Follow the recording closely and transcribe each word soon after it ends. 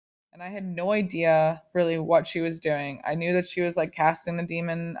And I had no idea really what she was doing. I knew that she was like casting the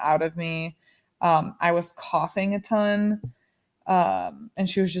demon out of me. I was coughing a ton. And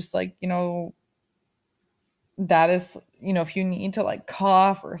she was just like, that is, if you need to like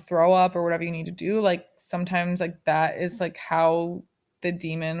cough or throw up or whatever you need to do, like sometimes like that is like how the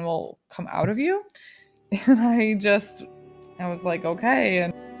demon will come out of you. And I was like, okay.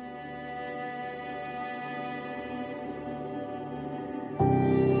 And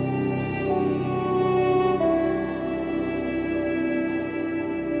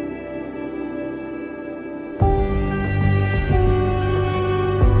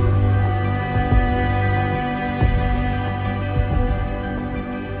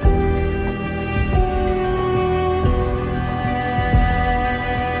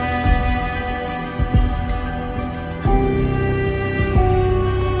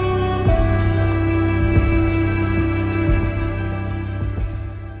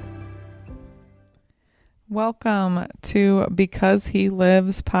welcome to Because He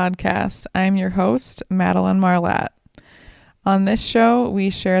Lives podcast. I'm your host, Madeline Marlatt. On this show, we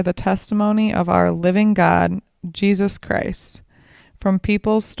share the testimony of our living God, Jesus Christ, from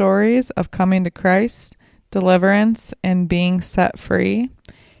people's stories of coming to Christ, deliverance, and being set free,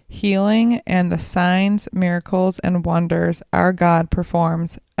 healing, and the signs, miracles, and wonders our God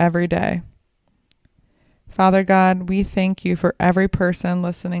performs every day. Father God, we thank you for every person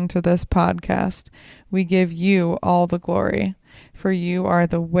listening to this podcast. We give you all the glory, for you are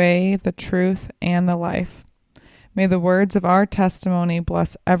the way, the truth, and the life. May the words of our testimony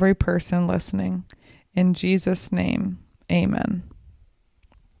bless every person listening. In Jesus' name, amen.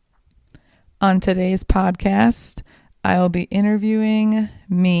 On today's podcast, I'll be interviewing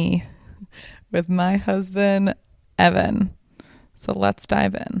me with my husband, Evan. So let's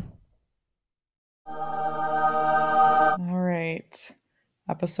dive in. All right.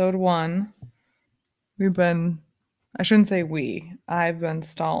 Episode 1. I've been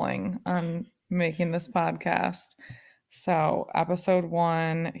stalling on making this podcast. So episode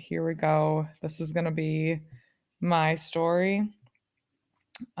 1, here we go. This is going to be my story.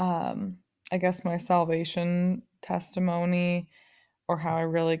 I guess my salvation testimony, or how I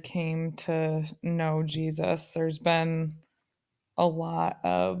really came to know Jesus. There's been a lot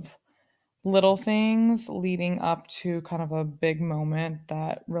of little things leading up to kind of a big moment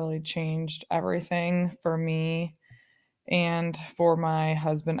that really changed everything for me and for my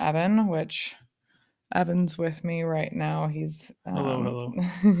husband Evan, which Evan's with me right now. Hello.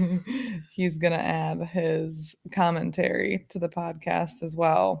 He's gonna add his commentary to the podcast as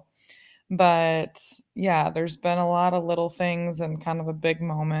well. But yeah, there's been a lot of little things and kind of a big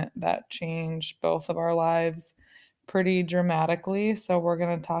moment that changed both of our lives pretty dramatically. So we're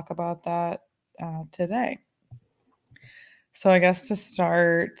going to talk about that today. So I guess to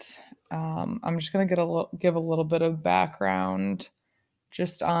start, I'm just going to give a little bit of background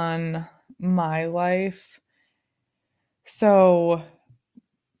just on my life. So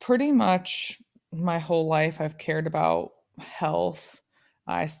pretty much my whole life I've cared about health.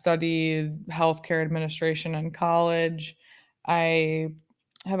 I studied healthcare administration in college. I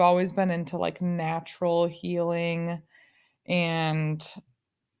have always been into like natural healing and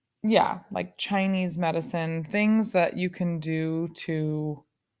like Chinese medicine, things that you can do to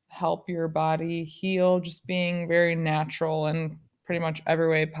help your body heal, just being very natural in pretty much every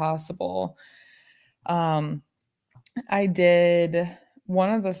way possible. I did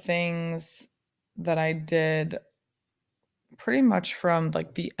one of the things that I did pretty much from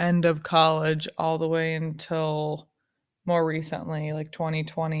like the end of college all the way until more recently, like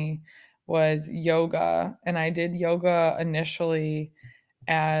 2020, was yoga. And I did yoga initially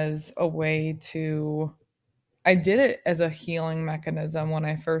as a way to, I did it as a healing mechanism when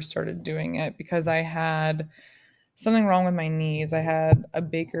I first started doing it because I had something wrong with my knees. I had a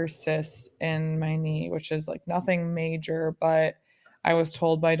Baker cyst in my knee, which is like nothing major, but I was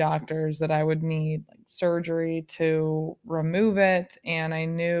told by doctors that I would need like surgery to remove it. And I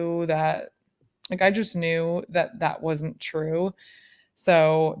knew that, like, I just knew that that wasn't true.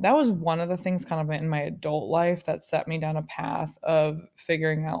 So that was one of the things kind of in my adult life that set me down a path of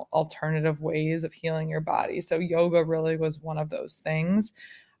figuring out alternative ways of healing your body. So yoga really was one of those things.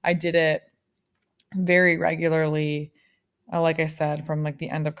 I did it very regularly, like I said, from like the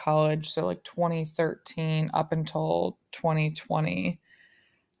end of college, so like 2013 up until 2020.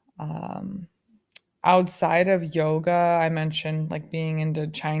 Outside of yoga, I mentioned like being into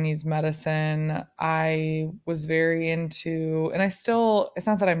Chinese medicine. I was very into, and it's not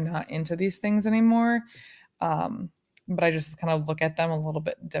that I'm not into these things anymore, but I just kind of look at them a little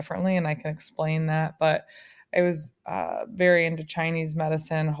bit differently and I can explain that. But I was very into Chinese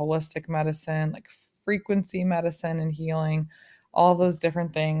medicine, holistic medicine, like frequency medicine and healing, all those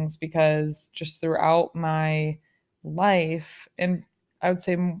different things, because just throughout my life, and I would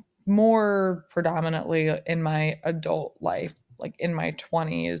say more predominantly in my adult life, like in my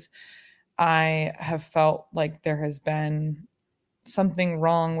 20s, I have felt like there has been something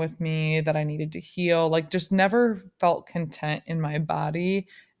wrong with me that I needed to heal. Like, just never felt content in my body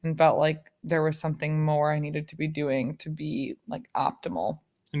and felt like there was something more I needed to be doing to be like optimal.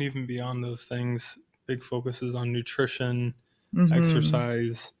 And even beyond those things, big focuses on nutrition, Mhm.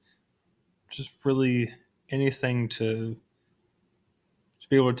 exercise, just really anything to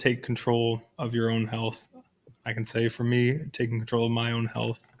be able to take control of your own health. I can say for me, taking control of my own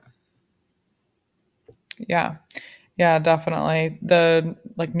health. Yeah. Yeah, definitely. The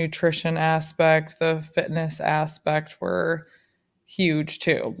like nutrition aspect, the fitness aspect were huge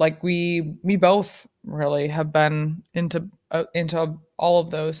too. Like we both really have been into all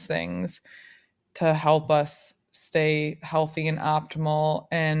of those things to help us stay healthy and optimal.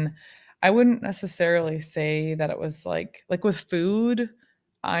 And I wouldn't necessarily say that it was like with food,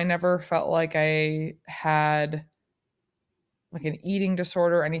 I never felt like I had like an eating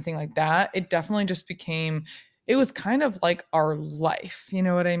disorder or anything like that. It definitely just became, it was kind of like our life. You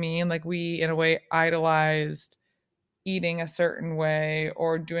know what I mean? Like we in a way idolized eating a certain way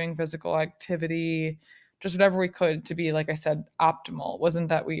or doing physical activity, just whatever we could to be, like I said, optimal. It wasn't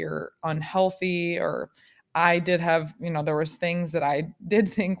that we were unhealthy, or I did have, there was things that I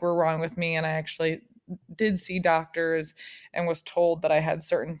did think were wrong with me, and I actually did see doctors and was told that I had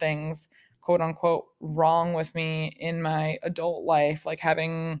certain things, quote unquote, wrong with me in my adult life, like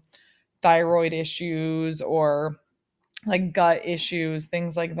having thyroid issues or like gut issues,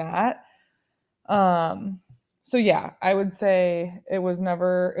 things like that. um, so yeah, I would say it was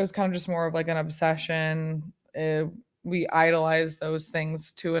kind of just more of like an obsession. We idolize those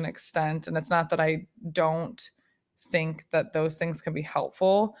things to an extent, and it's not that I don't think that those things can be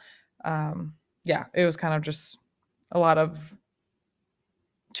helpful. Yeah, it was kind of just a lot of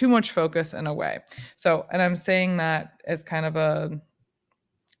too much focus in a way. So, and I'm saying that as kind of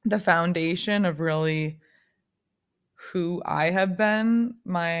the foundation of really who I have been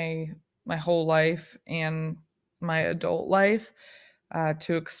my whole life and my adult life,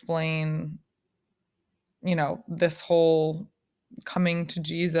 to explain, this whole coming to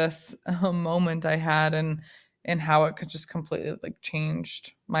Jesus moment I had, and how it could just completely like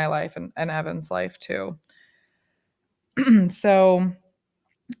changed my life and Evan's life too. So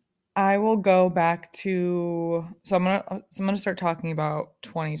I will go back to so I'm gonna start talking about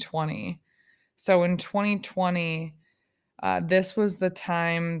 2020. So in 2020, this was the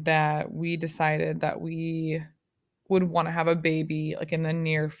time that we decided that we would want to have a baby like in the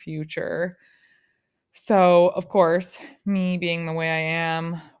near future. So, of course, me being the way I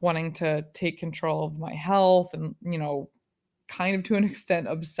am, wanting to take control of my health and, kind of to an extent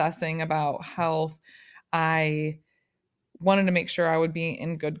obsessing about health, I wanted to make sure I would be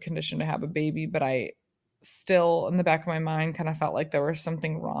in good condition to have a baby, but I still, in the back of my mind, kind of felt like there was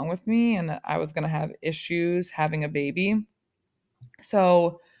something wrong with me and that I was going to have issues having a baby.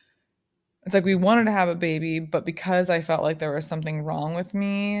 So, it's like we wanted to have a baby, but because I felt like there was something wrong with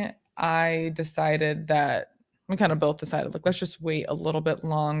me, I decided that we kind of both decided, like, let's just wait a little bit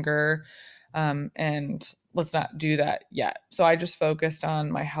longer, and let's not do that yet. So I just focused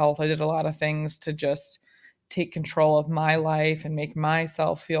on my health. I did a lot of things to just take control of my life and make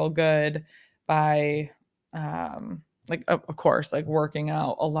myself feel good by, like, of course, like working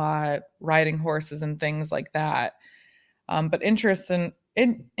out a lot, riding horses, and things like that. But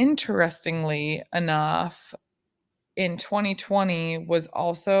interestingly enough, in 2020 was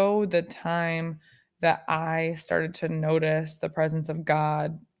also the time that I started to notice the presence of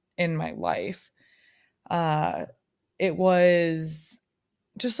God in my life. Uh, it was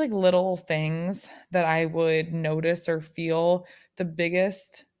just like little things that I would notice or feel. The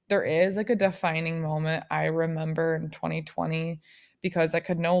biggest, there is like a defining moment I remember in 2020, because I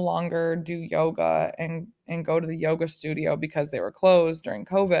could no longer do yoga and go to the yoga studio because they were closed during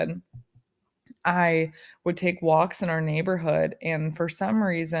COVID. I would take walks in our neighborhood, and for some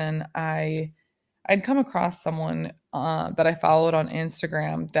reason I'd come across someone that I followed on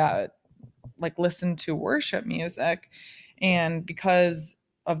Instagram that like listened to worship music. And because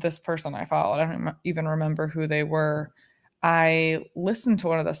of this person I followed, I don't even remember who they were. I listened to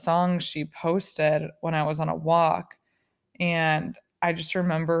one of the songs she posted when I was on a walk, and I just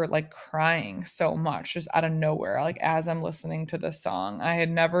remember like crying so much just out of nowhere, like as I'm listening to this song. I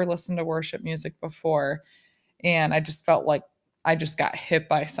had never listened to worship music before, and I just felt like I just got hit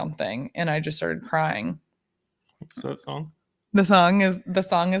by something and I just started crying. What's that song? The song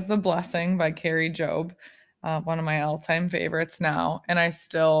is "The Blessing" by Carrie Job, one of my all-time favorites now, and I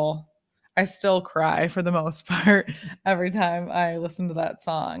still cry for the most part every time I listen to that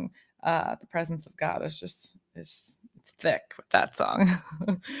song. The presence of God is just is it's thick with that song.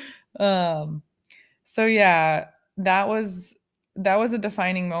 um, so yeah, that was that was a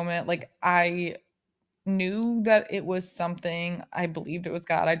defining moment. Like I knew that it was something. I believed it was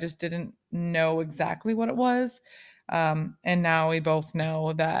God. I just didn't know exactly what it was. And now we both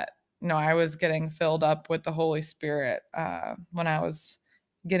know that no, I was getting filled up with the Holy Spirit when I was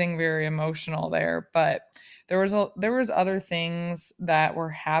getting very emotional there. But there was other things that were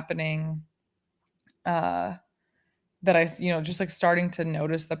happening uh, that just like starting to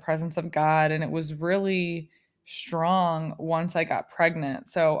notice the presence of God, and it was really strong once I got pregnant.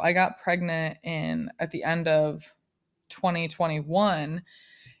 So I got pregnant in at the end of 2021,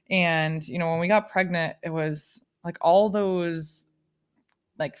 and when we got pregnant, it was like all those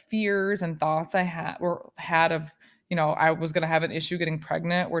like fears and thoughts I had of I was going to have an issue getting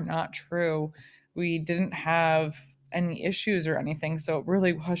pregnant were not true. We didn't have any issues or anything, so it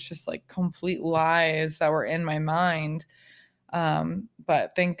really was just like complete lies that were in my mind.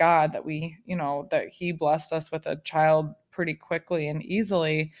 But thank God that that He blessed us with a child pretty quickly and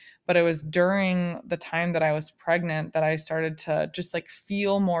easily. But it was during the time that I was pregnant that I started to just like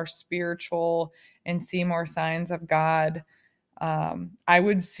feel more spiritual and see more signs of God. I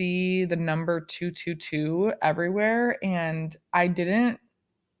would see the number 222 everywhere, and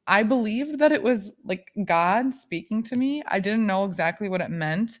I believed that it was like God speaking to me. I didn't know exactly what it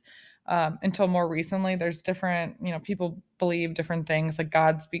meant until more recently. There's different, people believe different things. Like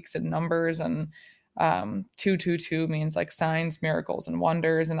God speaks in numbers, and 222 means like signs, miracles, and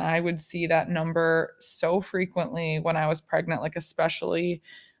wonders. And I would see that number so frequently when I was pregnant, like especially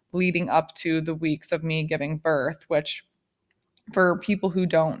leading up to the weeks of me giving birth, which for people who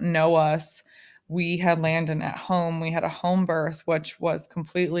don't know us, we had Landon at home. We had a home birth, which was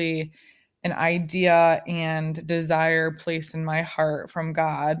completely an idea and desire placed in my heart from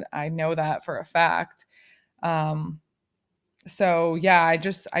God. I know that for a fact. Um, so yeah, I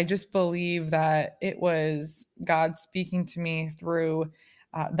just believe that it was God speaking to me through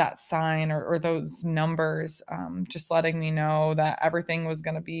that sign or those numbers, just letting me know that everything was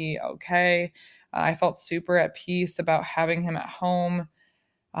going to be okay. I felt super at peace about having him at home.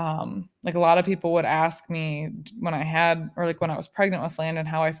 Like a lot of people would ask me when I had, or like when I was pregnant with Landon,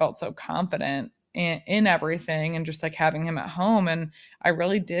 how I felt so confident in everything and just like having him at home. And I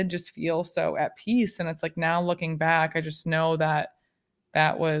really did just feel so at peace. And it's like now looking back, I just know that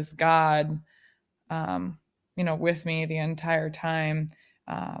that was God, um, with me the entire time.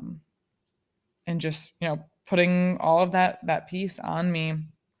 Um, and just, putting all of that peace on me.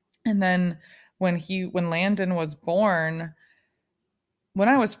 And then when Landon was born, when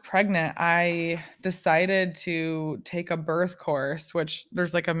I was pregnant, I decided to take a birth course, which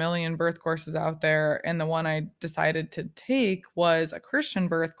there's like a million birth courses out there. And the one I decided to take was a Christian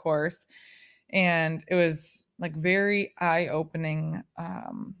birth course. And it was like very eye opening.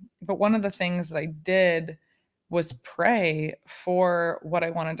 But one of the things that I did was pray for what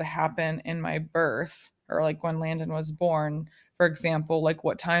I wanted to happen in my birth, or like when Landon was born. For example, like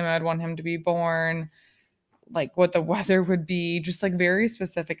what time I'd want him to be born, like what the weather would be, just like very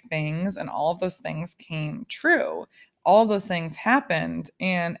specific things. And all of those things came true. All of those things happened.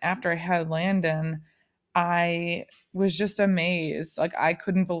 And after I had Landon, I was just amazed. Like I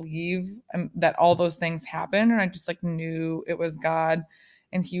couldn't believe that all those things happened. And I just like knew it was God.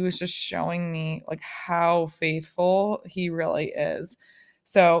 And He was just showing me like how faithful He really is.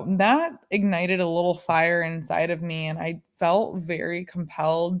 So that ignited a little fire inside of me, and I felt very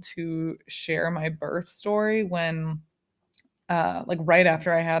compelled to share my birth story when, like right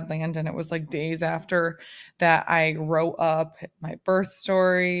after I had Landon. It was like days after that I wrote up my birth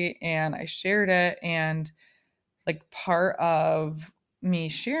story and I shared it. And like part of me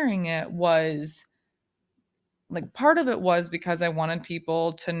sharing it was part of it was because I wanted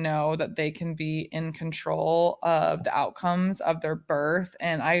people to know that they can be in control of the outcomes of their birth.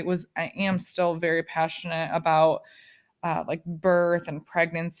 And I am still very passionate about like birth and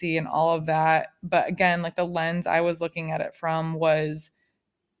pregnancy and all of that. But again, like the lens I was looking at it from was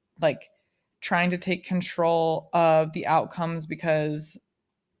like trying to take control of the outcomes, because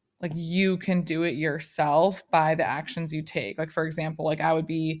like you can do it yourself by the actions you take. Like for example, like I would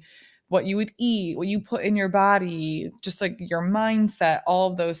be what you would eat, what you put in your body, just like your mindset, all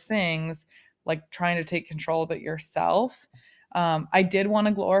of those things, like trying to take control of it yourself. I did want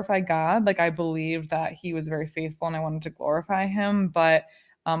to glorify God. Like I believed that He was very faithful and I wanted to glorify Him. But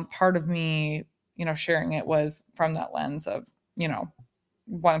part of me, sharing it was from that lens of,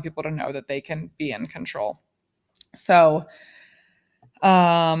 wanting people to know that they can be in control. So,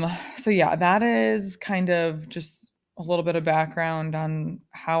 um, so yeah, that is kind of just a little bit of background on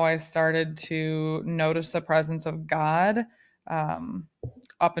how I started to notice the presence of God, um,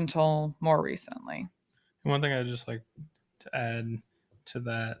 up until more recently. And one thing I'd just like to add to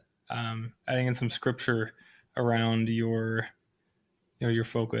that, adding in some scripture around your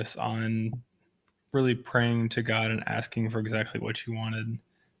focus on really praying to God and asking for exactly what you wanted.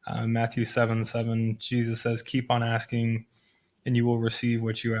 Matthew 7:7, Jesus says, "Keep on asking, and you will receive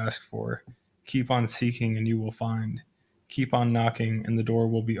what you ask for. Keep on seeking, and you will find. Keep on knocking, and the door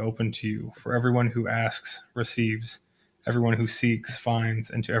will be open to you. For everyone who asks receives, everyone who seeks finds,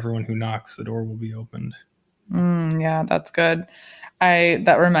 and to everyone who knocks, the door will be opened." Yeah, that's good. I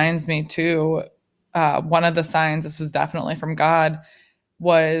That reminds me too. One of the signs, this was definitely from God,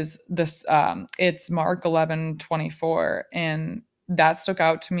 was this. It's Mark 11:24, and that stuck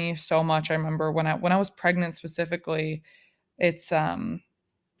out to me so much. I remember when I was pregnant specifically. It's I'm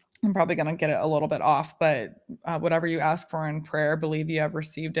probably gonna get it a little bit off, but whatever you ask for in prayer, believe you have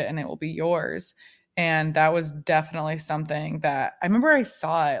received it, and it will be yours. And that was definitely something that I remember I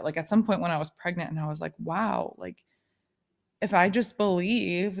saw it like at some point when I was pregnant, and I was like, wow, like if I just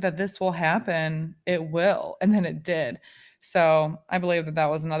believe that this will happen, it will. And then it did. So I believe that that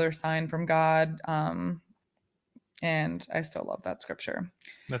was another sign from God. And I still love that scripture.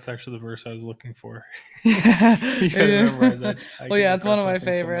 That's actually the verse I was looking for. Yeah. You guys memorize Yeah. that? I Well, came yeah, it's one across of my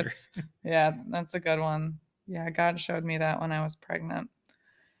something similar. favorites. Yeah, that's a good one. Yeah, God showed me that when I was pregnant.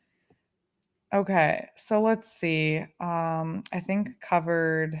 Okay, so let's see. I think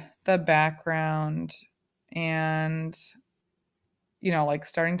covered the background and, like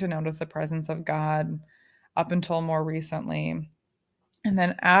starting to notice the presence of God up until more recently. And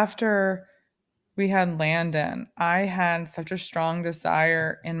then after we had Landon, I had such a strong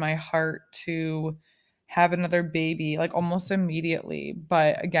desire in my heart to have another baby, like almost immediately.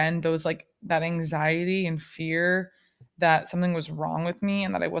 But again, those like that anxiety and fear that something was wrong with me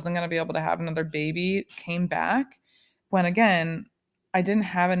and that I wasn't going to be able to have another baby came back when again, I didn't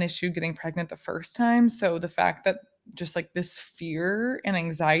have an issue getting pregnant the first time. So the fact that just like this fear and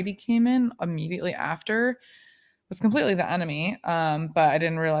anxiety came in immediately after was completely the enemy. But I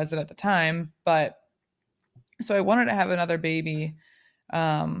didn't realize it at the time. But so I wanted to have another baby.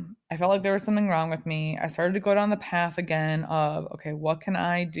 I felt like there was something wrong with me. I started to go down the path again of, okay, what can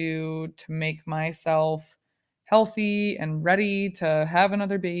I do to make myself healthy and ready to have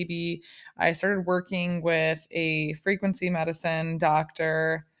another baby? I started working with a frequency medicine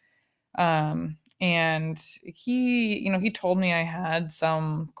doctor. And he told me I had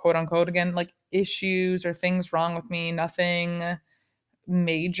some quote unquote, again, like issues or things wrong with me, nothing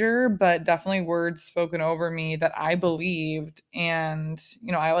major, but definitely words spoken over me that I believed and,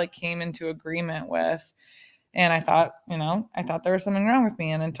 I like came into agreement with. And I thought there was something wrong with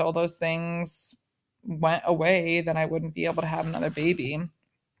me. And until those things went away, then I wouldn't be able to have another baby.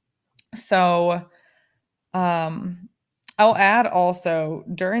 So, um, I'll add also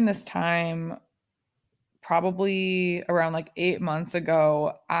during this time, probably around like 8 months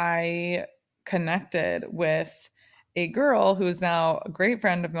ago, I connected with a girl who is now a great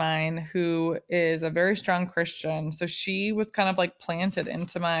friend of mine who is a very strong Christian. So she was kind of like planted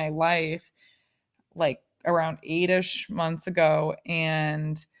into my life like around 8ish months ago.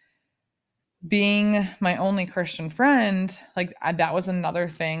 And being my only Christian friend, like that was another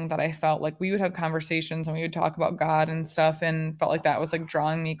thing that I felt like we would have conversations and we would talk about God and stuff, and felt like that was like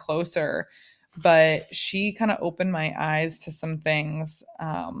drawing me closer. But she kind of opened my eyes to some things.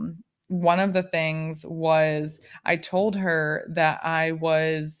 One of the things was I told her that I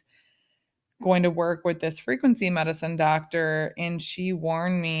was going to work with this frequency medicine doctor, and she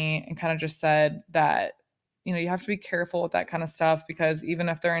warned me and kind of just said that you have to be careful with that kind of stuff, because even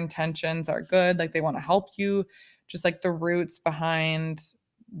if their intentions are good, like they want to help you, just like the roots behind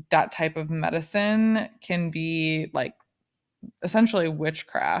that type of medicine can be like essentially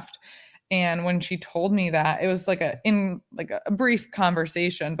witchcraft. And when she told me that, it was like a brief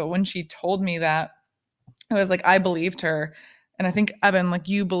conversation, but when she told me that, it was like I believed her. And I think Evan, like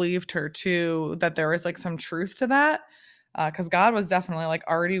you believed her too, that there was like some truth to that. Because God was definitely like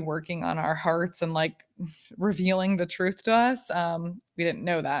already working on our hearts and like revealing the truth to us. We didn't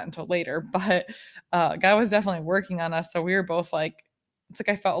know that until later, but God was definitely working on us. So we were both like, it's like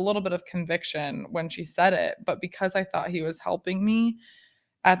I felt a little bit of conviction when she said it, but because I thought he was helping me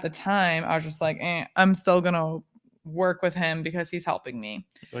at the time, I was just like, I'm still gonna work with him because he's helping me.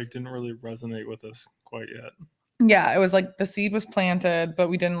 Like, didn't really resonate with us quite yet. Yeah, it was like the seed was planted, but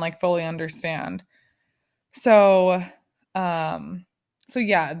we didn't like fully understand. So, um, so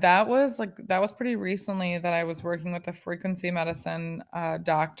yeah, that was pretty recently that I was working with a frequency medicine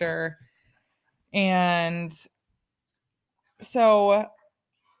doctor, and so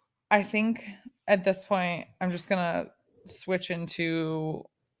I think at this point I'm just gonna switch into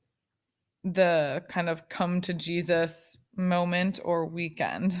the kind of come to Jesus moment or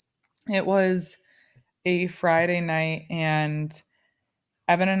weekend. It was a Friday night, and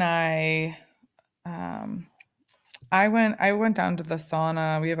Evan and um, I went down to the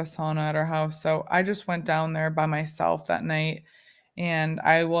sauna. We have a sauna at our house, so I just went down there by myself that night, and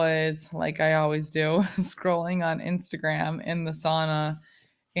I was like I always do, scrolling on Instagram in the sauna,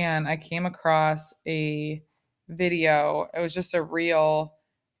 and I came across a video. It was just a reel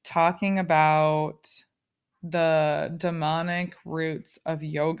talking about the demonic roots of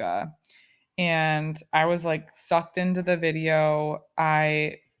yoga. And I was like sucked into the video.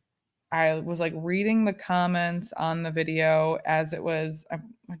 I was like reading the comments on the video as it was. I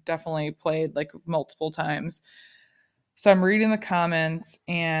definitely played like multiple times. So I'm reading the comments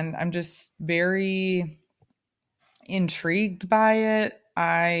and I'm just very intrigued by it.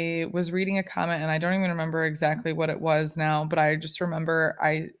 I was reading a comment and I don't even remember exactly what it was now, but I just remember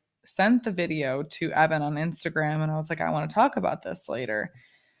I sent the video to Evan on Instagram and I was like, I want to talk about this later.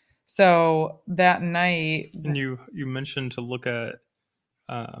 So that night, And you mentioned to look at,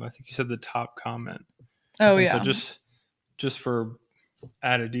 I think you said the top comment, oh and so yeah. just for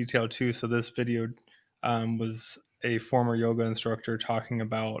added detail too. So this video was a former yoga instructor talking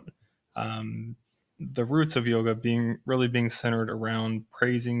about um, the roots of yoga being centered around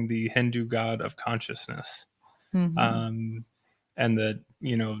praising the Hindu god of consciousness, Hmm. um, and that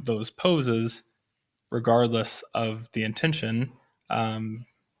those poses, regardless of the intention, um,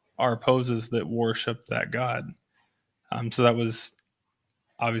 are poses that worship that god. So that was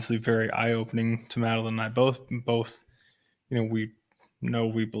obviously very eye opening to Madeline and I both. We know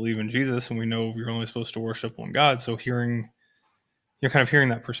we believe in Jesus and we know we're only supposed to worship one God. So kind of hearing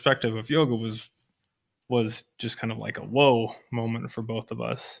that perspective of yoga was just kind of like a whoa moment for both of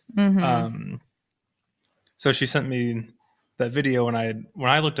us. Hmm. Um, so she sent me that video, and when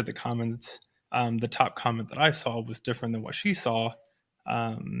I looked at the comments, the top comment that I saw was different than what she saw.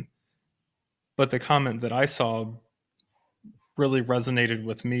 Um, but the comment that I saw really resonated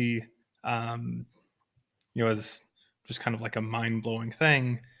with me, um, as just kind of like a mind blowing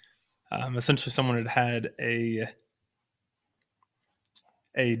thing. Essentially, someone had a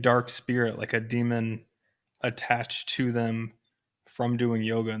dark spirit, like a demon, attached to them from doing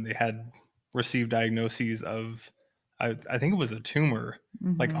yoga, and they had received diagnoses of, I think it was a tumor,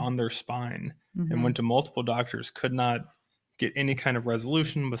 like Hmm. on their spine, and Hmm. went to multiple doctors, could not get any kind of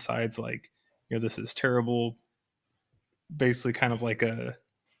resolution besides like, this is terrible. Basically, kind of like a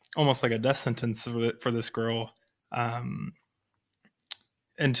almost like a death sentence for this girl, um,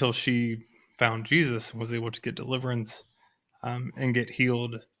 until she found Jesus and was able to get deliverance, and get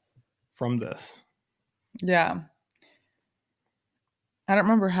healed from this. Yeah. I don't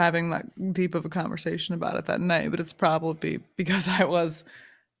remember having that deep of a conversation about it that night, but it's probably because I was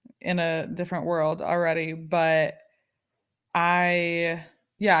in a different world already. But I,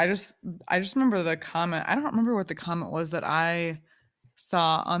 yeah, I just remember the comment. I don't remember what the comment was that I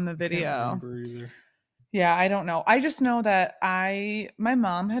saw on the I can't video. remember either. Yeah, I don't know. I just know that my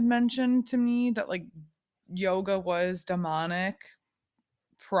mom had mentioned to me that like yoga was demonic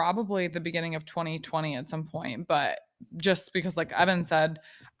probably at the beginning of 2020 at some point, but just because like Evan said,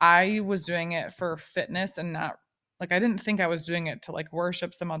 I was doing it for fitness and not like I didn't think I was doing it to like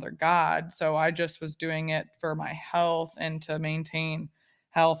worship some other god. So I just was doing it for my health and to maintain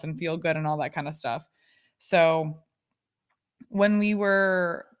health and feel good and all that kind of stuff. So when we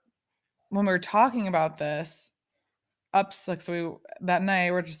were when we were talking about this, like so we that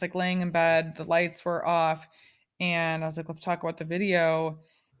night we're just like laying in bed, the lights were off, and I was like, let's talk about the video.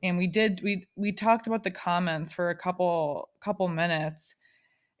 And we talked about the comments for a couple minutes,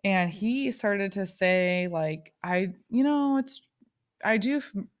 and he started to say like it's I do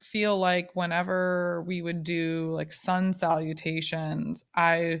feel like whenever we would do like sun salutations,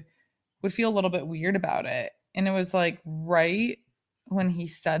 I would feel a little bit weird about it. And it was like right when he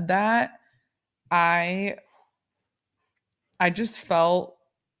said that, I I just felt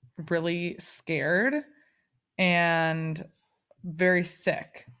really scared and very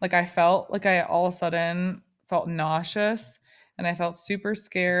sick. Like I felt like I all of a sudden felt nauseous and I felt super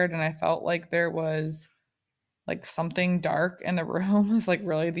scared and I felt like there was like something dark in the room is like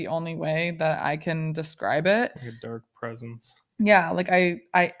really the only way that I can describe it. Like a dark presence. Yeah, like I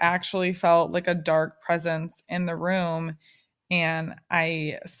actually felt like a dark presence in the room, and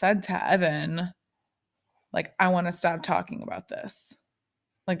I said to Evan, like, I want to stop talking about this.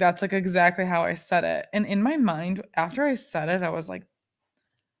 Like that's like exactly how I said it. And in my mind, after I said it, I was like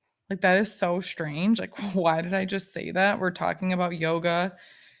that is so strange. Like why did I just say that? We're talking about yoga.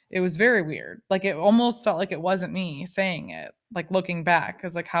 It was very weird. Like it almost felt like it wasn't me saying it, like looking back,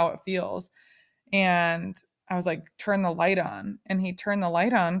 cuz like how it feels. And I was like, turn the light on. And he turned the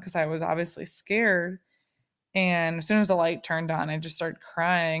light on because I was obviously scared. And as soon as the light turned on, I just started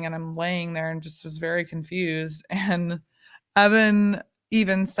crying and I'm laying there and just was very confused. And Evan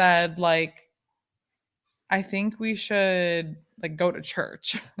even said, like, I think we should like go to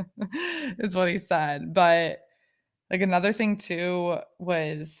church, is what he said. But like another thing too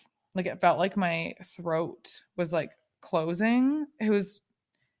was like it felt like my throat was like closing. It was,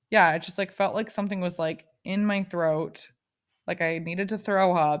 yeah, it just like felt like something was like in my throat, like I needed to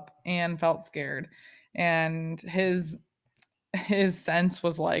throw up and felt scared. And his sense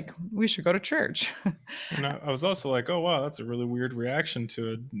was like, we should go to church. And I was also like, oh wow, that's a really weird reaction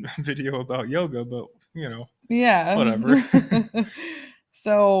to a video about yoga, but Yeah. whatever.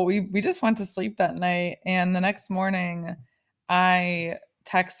 So we just went to sleep that night, and the next morning I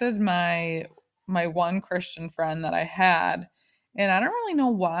texted my one Christian friend that I had, and I don't really know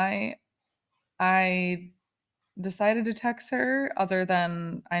why I decided to text her other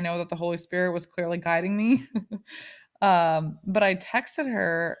than I know that the Holy Spirit was clearly guiding me. But I texted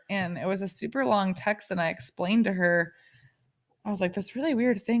her and it was a super long text and I explained to her, I was like, this really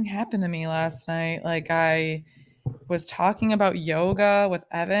weird thing happened to me last night. Like I was talking about yoga with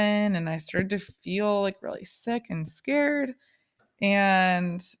Evan and I started to feel like really sick and scared.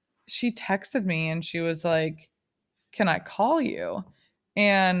 And she texted me and she was like, can I call you?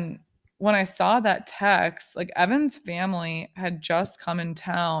 And when I saw that text, like Evan's family had just come in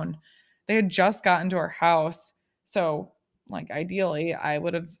town. They had just gotten to our house. So, like, ideally, I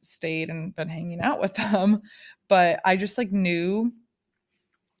would have stayed and been hanging out with them. But I just like knew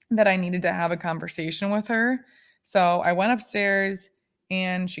that I needed to have a conversation with her. So I went upstairs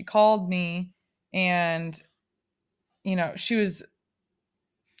and she called me and she was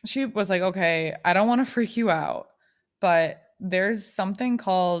like, okay, I don't want to freak you out, but there's something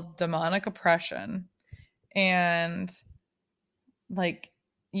called demonic oppression. And like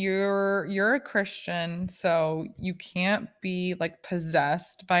you're a Christian, so you can't be like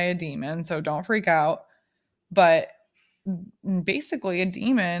possessed by a demon, so don't freak out. But basically a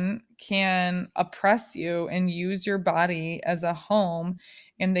demon can oppress you and use your body as a home,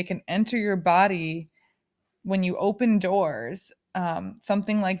 and they can enter your body when you open doors.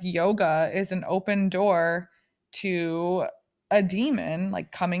 Something like yoga is an open door to a demon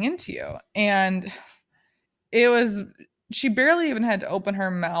like coming into you. And it was, she barely even had to open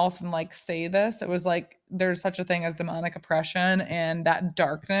her mouth and like say this. It was like there's such a thing as demonic oppression, and that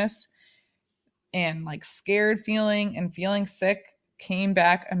darkness and like scared feeling and feeling sick came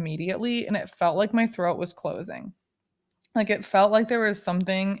back immediately. And it felt like my throat was closing. Like it felt like there was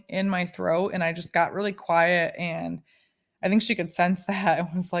something in my throat, and I just got really quiet. And I think she could sense that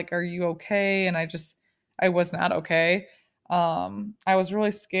and was like, "Are you okay?" And I was not okay. I was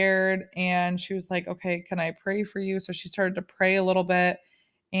really scared, and she was like, "Okay, can I pray for you?" So she started to pray a little bit,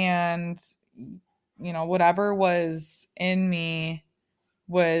 and whatever was in me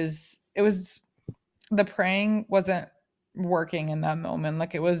was the praying wasn't working in that moment.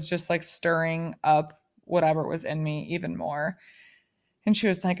 Like it was just like stirring up whatever was in me even more. And she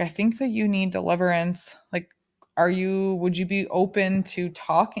was like, I think that you need deliverance. Like, would you be open to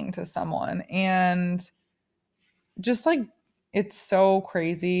talking to someone? And just like, it's so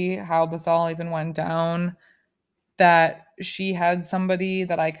crazy how this all even went down, that she had somebody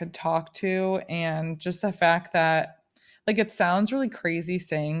that I could talk to. And just the fact that, like, it sounds really crazy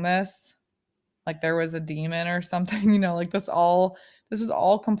saying this, like there was a demon or something, like this was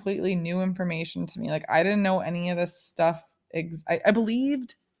all completely new information to me. Like I didn't know any of this stuff. I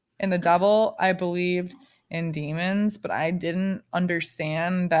believed in the devil, I believed in demons, but I didn't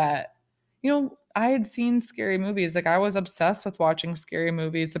understand that, I had seen scary movies. Like I was obsessed with watching scary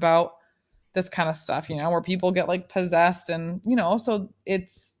movies about this kind of stuff, where people get like possessed. And so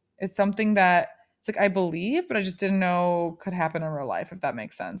it's something that it's like I believe, but I just didn't know could happen in real life, if that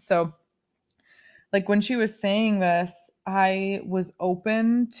makes sense. So like when she was saying this, I was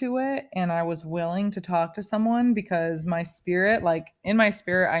open to it and I was willing to talk to someone because my spirit, like in my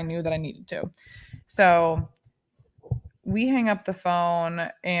spirit, I knew that I needed to. So we hang up the phone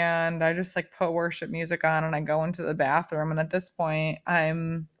and I just like put worship music on and I go into the bathroom. And at this point,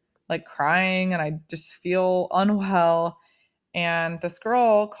 I'm like crying and I just feel unwell. And this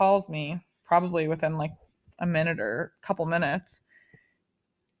girl calls me probably within like a minute or a couple minutes.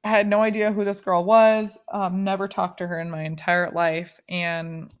 I had no idea who this girl was, never talked to her in my entire life.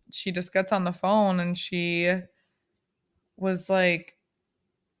 And she just gets on the phone and she was like,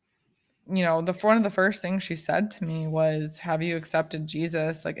 one of the first things she said to me was, "Have you accepted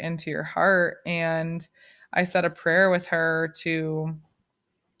Jesus like into your heart?" And I said a prayer with her to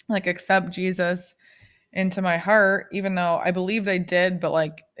like accept Jesus into my heart, even though I believed I did, but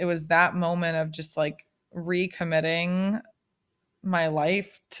like it was that moment of just like recommitting my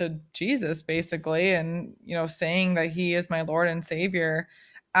life to Jesus basically, and saying that he is my Lord and Savior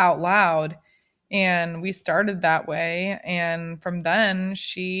out loud. And we started that way, and from then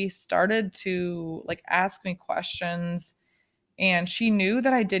she started to like ask me questions, and she knew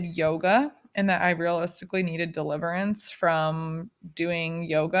that I did yoga and that I realistically needed deliverance from doing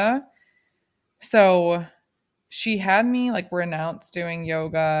yoga. So she had me like renounce doing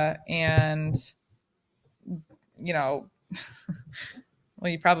yoga, and you know well,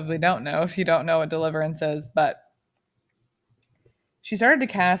 you probably don't know if you don't know what deliverance is, but she started to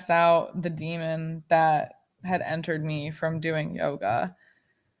cast out the demon that had entered me from doing yoga.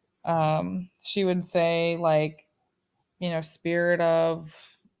 She would say, like, spirit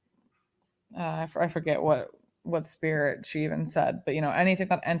of, I forget what spirit she even said, but anything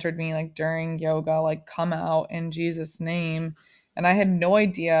that entered me like during yoga, like come out in Jesus' name. And I had no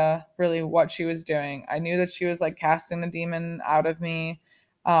idea really what she was doing. I knew that she was like casting the demon out of me.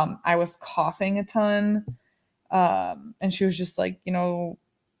 I was coughing a ton. And she was just like,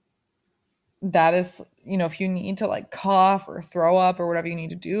 that is, if you need to like cough or throw up or whatever you need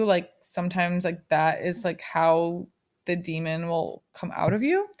to do, like sometimes like that is like how the demon will come out of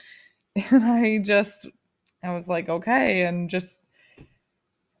you. And I was like, okay. And just,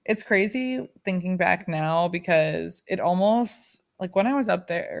 it's crazy thinking back now because it almost like when I was up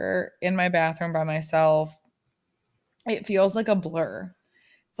there in my bathroom by myself, it feels like a blur.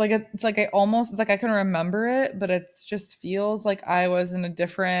 It's like it's like I can remember it, but it's just feels like I was in a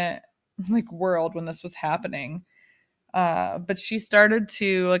different like world when this was happening. But she started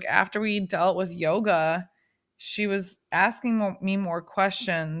to like after we dealt with yoga, she was asking me more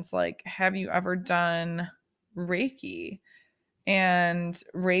questions like, "Have you ever done Reiki?" And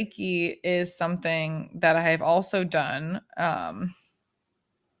Reiki is something that I have also done. I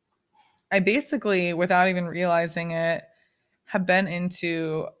basically, without even realizing it, have been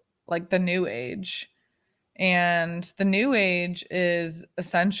into like the new age. And the new age is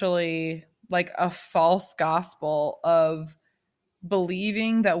essentially like a false gospel of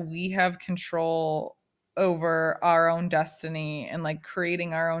believing that we have control over our own destiny and like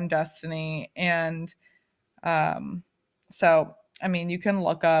creating our own destiny. And um, so, I mean, you can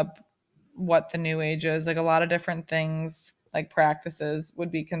look up what the new age is. Like a lot of different things, like practices,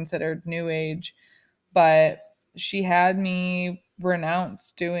 would be considered new age. But she had me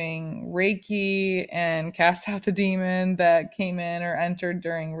renounce doing Reiki and cast out the demon that came in or entered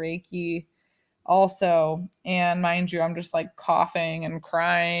during Reiki also. And mind you, I'm just like coughing and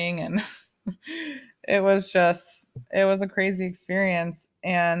crying, and it was a crazy experience.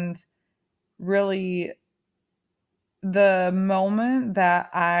 And really, the moment that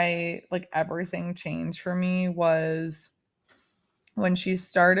I like everything changed for me was when she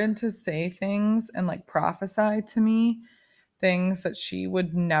started to say things and like prophesy to me things that she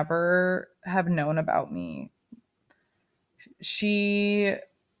would never have known about me. She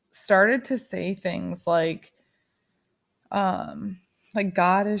started to say things um like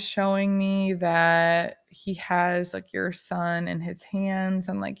God is showing me that he has like your son in his hands,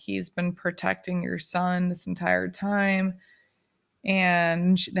 and like he's been protecting your son this entire time.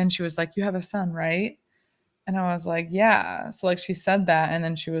 And then she was like, "You have a son, right?" And I was like, "Yeah." So like she said that, and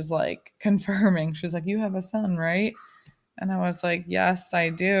then she was like confirming. She was like, "You have a son, right?" And I was like, "Yes, I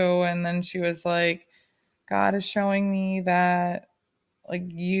do." And then she was like, "God is showing me that like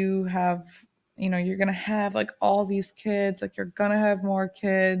you have, you're going to have like all these kids, like you're going to have more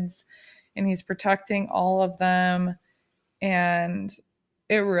kids, and he's protecting all of them." And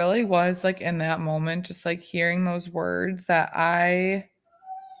it really was like in that moment, just like hearing those words, that I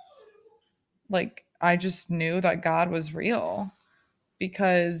just knew that God was real,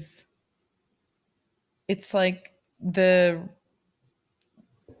 because it's like the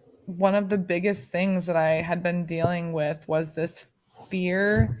one of the biggest things that I had been dealing with was this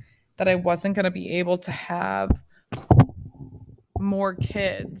fear that I wasn't going to be able to have more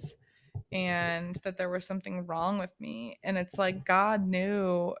kids, and that there was something wrong with me. And it's like God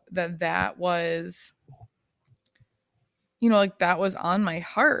knew that that was, like that was on my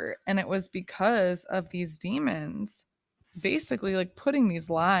heart, and it was because of these demons. basically like putting these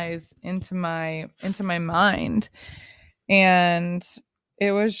lies into my mind. And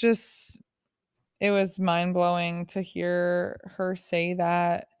it was just it was mind-blowing to hear her say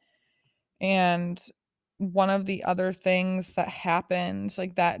that. And one of the other things that happened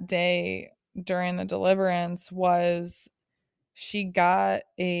like that day during the deliverance was she got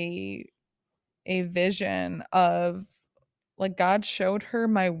a vision of like God showed her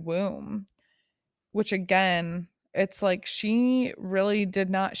my womb, which again, it's like she really did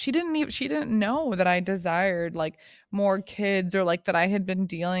not she didn't know that I desired like more kids, or like that I had been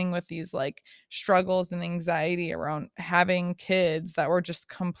dealing with these like struggles and anxiety around having kids that were just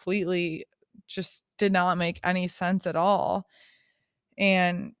completely just did not make any sense at all.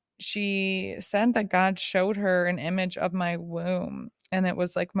 And she said that God showed her an image of my womb, and it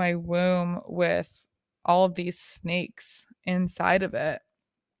was like my womb with all of these snakes inside of it.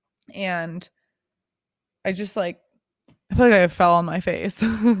 And I just like I feel like I fell on my face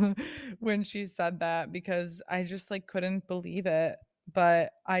when she said that, because I just like couldn't believe it.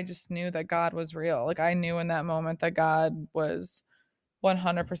 But I just knew that God was real. Like I knew in that moment that God was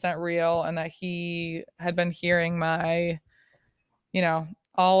 100% real, and that he had been hearing my, you know,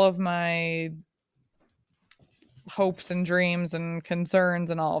 all of my hopes and dreams and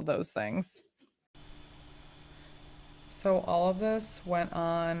concerns and all of those things. So all of this went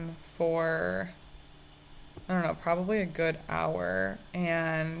on for, I don't know, probably a good hour.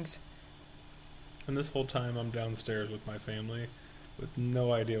 And And this whole time, I'm downstairs with my family with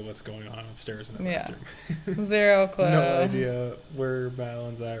no idea what's going on upstairs in the yeah, bathroom. zero No clue. idea where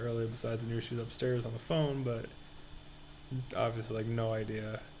Madeline's at, really, besides I knew she was upstairs on the phone, but obviously, like, no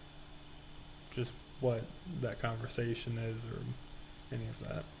idea just what that conversation is or any of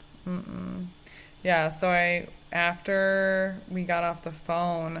that. Mm-mm. Yeah, so after we got off the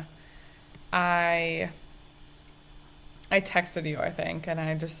phone, I I texted you, I think, and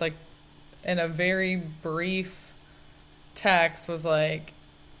I just like in a very brief text was like,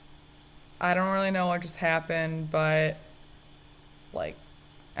 I don't really know what just happened, but like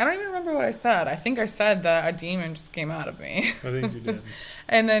I don't even remember what I said. I think I said that a demon just came out of me. I think you did.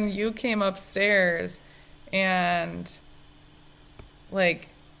 And then you came upstairs, and like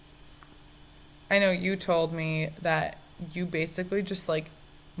I know you told me that you basically just like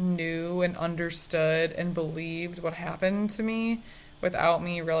knew and understood and believed what happened to me without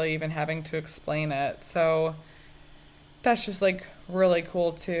me really even having to explain it. So that's just like really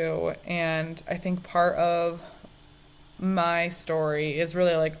cool too. And I think part of my story is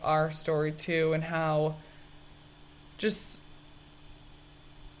really like our story too, and how just,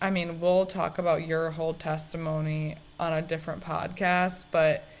 I mean, we'll talk about your whole testimony on a different podcast,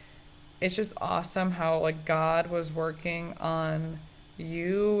 but it's just awesome how like God was working on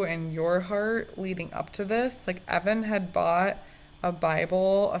you and your heart leading up to this. Like Evan had bought a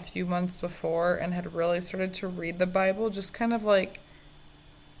Bible a few months before and had really started to read the Bible just kind of like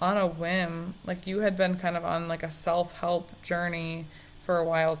on a whim. Like you had been kind of on like a self-help journey for a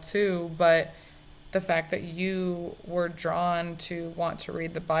while too, but the fact that you were drawn to want to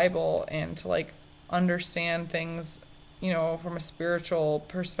read the Bible and to like understand things, you know, from a spiritual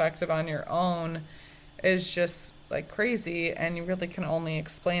perspective on your own is just like crazy. And you really can only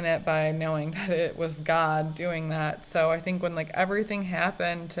explain it by knowing that it was God doing that. So I think when like everything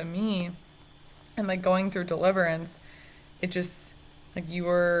happened to me and like going through deliverance, it just like you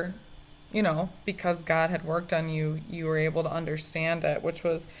were, you know, because God had worked on you, you were able to understand it, which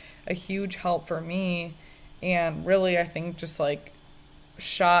was a huge help for me. And really, I think just like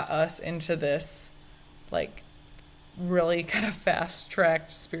shot us into this like really kind of fast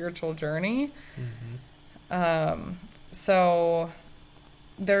tracked spiritual journey. Mm-hmm. So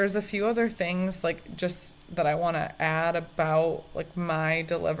there's a few other things like just that I want to add about like my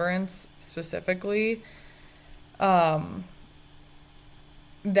deliverance specifically. Um,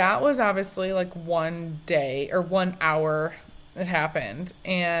 that was obviously like one day or 1 hour it happened.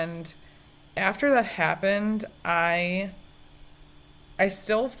 And after that happened, I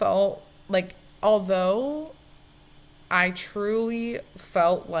still felt like, although I truly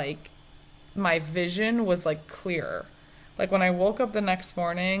felt like my vision was like clear. Like when I woke up the next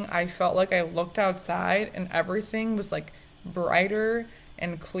morning, I felt like I looked outside and everything was like brighter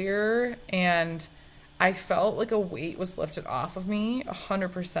and clearer, and I felt like a weight was lifted off of me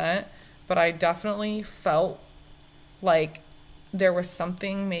 100%, but I definitely felt like there was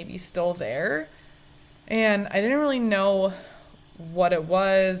something maybe still there. And I didn't really know what it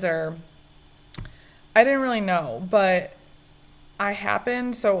was, or I didn't really know, but I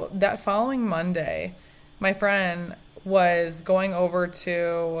happened, so that following Monday, my friend was going over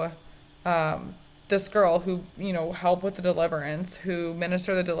to this girl who, helped with the deliverance, who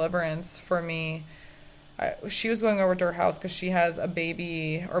ministered the deliverance for me, she was going over to her house because she has a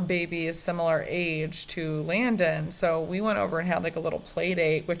baby, or baby is similar age to Landon. So we went over and had like a little play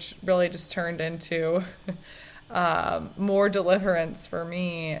date, which really just turned into more deliverance for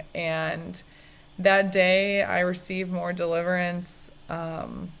me. And that day I received more deliverance.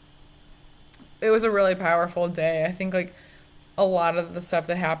 It was a really powerful day. I think like a lot of the stuff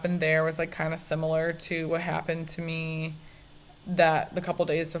that happened there was like kind of similar to what happened to me that the couple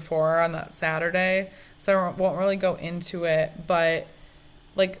days before on that Saturday. So I won't really go into it, but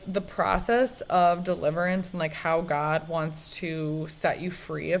like the process of deliverance and like how God wants to set you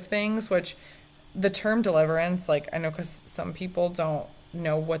free of things, which the term deliverance, like I know because some people don't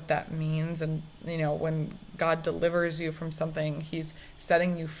know what that means. And, when God delivers you from something, he's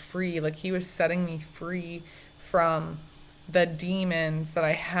setting you free. Like he was setting me free from the demons that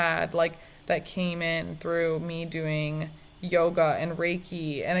I had, like that came in through me doing yoga and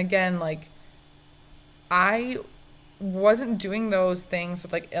Reiki. And again, like I wasn't doing those things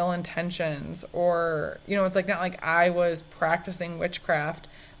with like ill intentions, or it's like not like I was practicing witchcraft,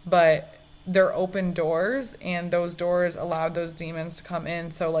 but they're open doors, and those doors allowed those demons to come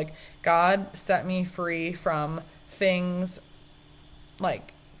in. So like God set me free from things,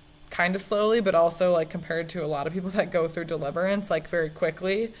 like kind of slowly, but also like compared to a lot of people that go through deliverance like very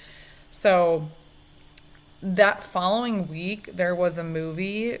quickly. So that following week, there was a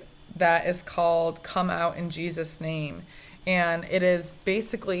movie that is called Come Out in Jesus' Name. And it is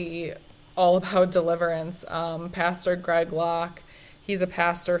basically all about deliverance. Pastor Greg Locke, he's a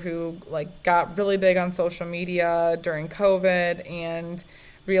pastor who like got really big on social media during COVID and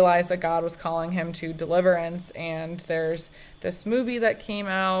realized that God was calling him to deliverance. And there's this movie that came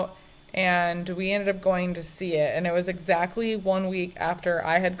out, and we ended up going to see it. And it was exactly 1 week after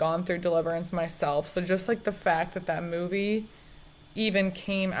I had gone through deliverance myself. So just like the fact that that movie even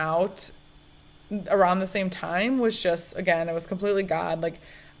came out around the same time was just, again, it was completely God. Like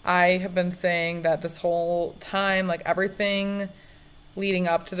I have been saying that this whole time, like everything leading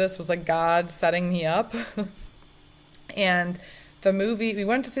up to this was like God setting me up. And the movie, we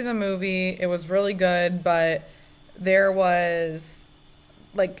went to see the movie, it was really good, but there was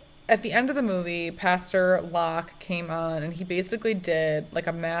like at the end of the movie, Pastor Locke came on, and he basically did like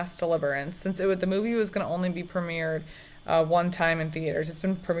a mass deliverance. Since the movie was going to only be premiered one time in theaters, it's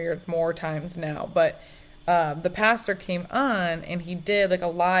been premiered more times now. But the pastor came on, and he did like a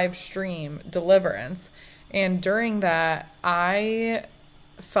live stream deliverance. And during that, I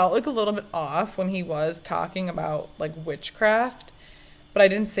felt like a little bit off when he was talking about like witchcraft, but I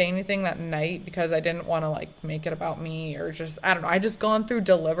didn't say anything that night because I didn't want to like make it about me, or just, I don't know, I just gone through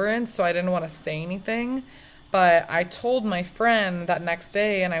deliverance, so I didn't want to say anything. But I told my friend that next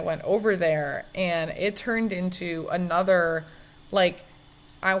day, and I went over there, and it turned into another, like,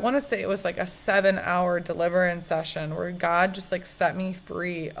 I want to say it was like a 7-hour deliverance session where God just like set me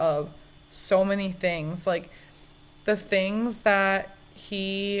free of so many things. Like the things that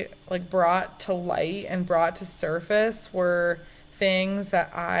he like brought to light and brought to surface were things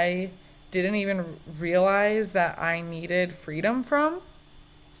that I didn't even realize that I needed freedom from.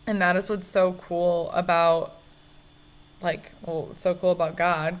 And that is what's so cool about, like, well, it's so cool about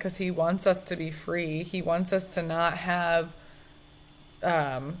God, because he wants us to be free. He wants us to not have,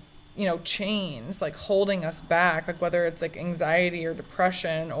 chains like holding us back, like whether it's like anxiety or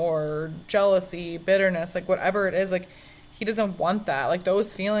depression or jealousy, bitterness, like whatever it is, like he doesn't want that. Like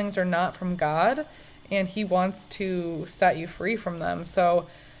those feelings are not from God, and he wants to set you free from them. So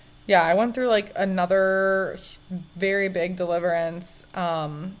yeah, I went through like another very big deliverance.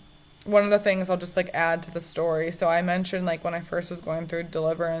 One of the things I'll just like add to the story. So I mentioned like when I first was going through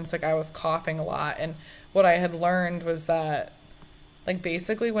deliverance, like I was coughing a lot. And what I had learned was that like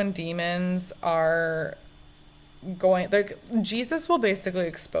basically when demons are going, like Jesus will basically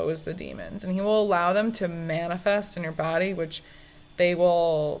expose the demons, and he will allow them to manifest in your body, which they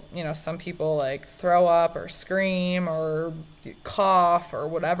will, some people like throw up or scream or cough or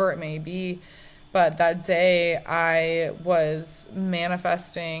whatever it may be. But that day I was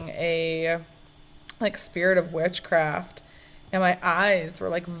manifesting a like spirit of witchcraft, and my eyes were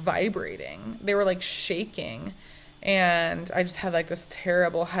like vibrating. They were like shaking, and I just had like this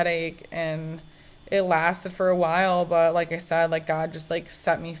terrible headache, and it lasted for a while. But like I said, like God just like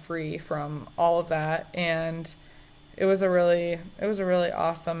set me free from all of that. And it was a really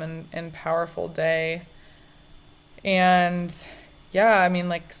awesome and powerful day. And yeah, I mean,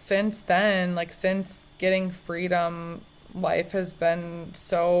 like since then, like since getting freedom, life has been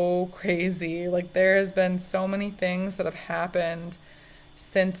so crazy. Like there has been so many things that have happened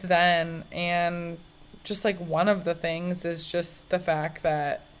since then. And just like one of the things is just the fact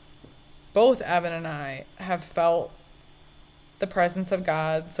that both Evan and I have felt the presence of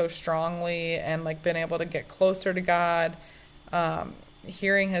God so strongly and like been able to get closer to God,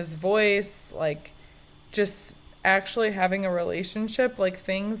 hearing his voice, like just actually having a relationship, like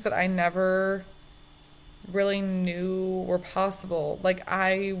things that I never really knew were possible. Like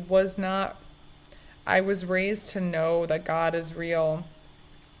I was raised to know that God is real,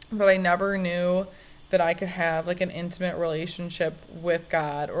 but I never knew that I could have like an intimate relationship with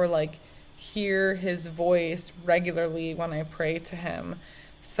God or like hear his voice regularly when I pray to him.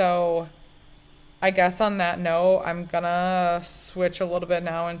 So, I guess on that note, I'm gonna switch a little bit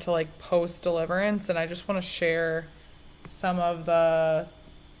now into like post deliverance, and I just want to share some of the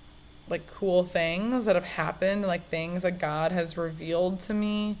like cool things that have happened, like things that God has revealed to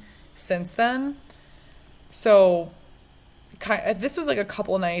me since then. So, this was like a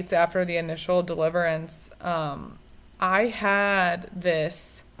couple nights after the initial deliverance. I had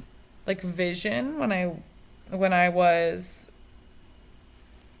this like vision when I was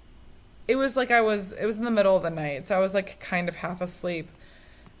it was like it was in the middle of the night, so I was like kind of half asleep.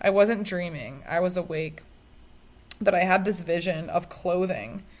 I wasn't dreaming. I was awake, but I had this vision of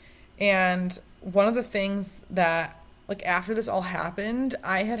clothing. And one of the things that like after this all happened,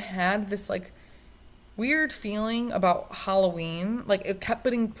 I had this like weird feeling about Halloween. Like it kept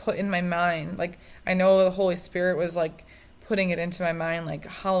getting put in my mind. Like I know the Holy Spirit was like putting it into my mind like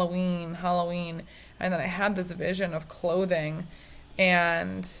Halloween, Halloween. And then I had this vision of clothing,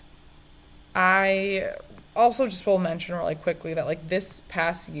 and I also just will mention really quickly that like this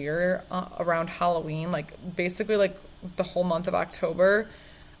past year around Halloween, like basically like the whole month of October,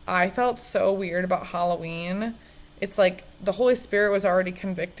 I felt so weird about Halloween. It's like the Holy Spirit was already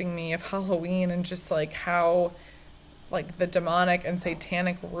convicting me of Halloween and just like how like the demonic and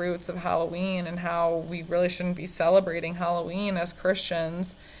satanic roots of Halloween and how we really shouldn't be celebrating Halloween as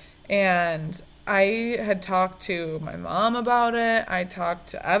Christians. And I had talked to my mom about it. I talked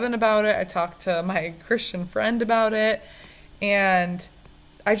to Evan about it. I talked to my Christian friend about it. And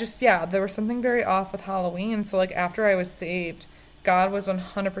I just, yeah, there was something very off with Halloween. So, like, after I was saved, God was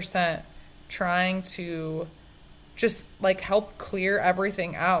 100% trying to just, like, help clear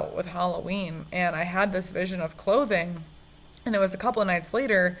everything out with Halloween. And I had this vision of clothing. And it was a couple of nights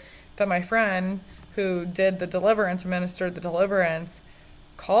later that my friend who did the deliverance, administered the deliverance,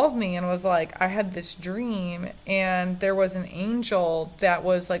 called me and was like, I had this dream, and there was an angel that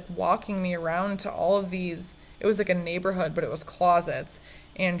was like walking me around to all of these. It was like a neighborhood, but it was closets.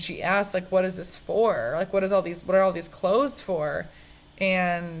 And she asked, like, what is this for? Like, what are all these clothes for?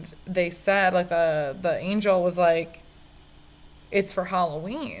 And they said, like, the angel was like, it's for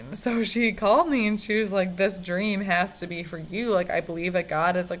Halloween. So she called me and she was like, this dream has to be for you. Like, I believe that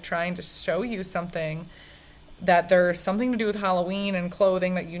God is like trying to show you something, that there's something to do with Halloween and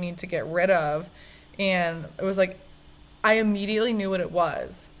clothing that you need to get rid of. And it was like, I immediately knew what it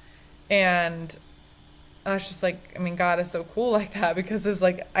was. And I was just like, I mean, God is so cool like that, because it's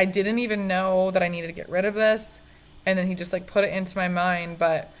like, I didn't even know that I needed to get rid of this. And then he just like put it into my mind.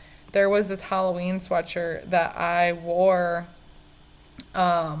 But there was this Halloween sweatshirt that I mean,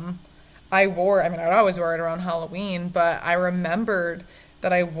 I'd always wear it around Halloween, but I remembered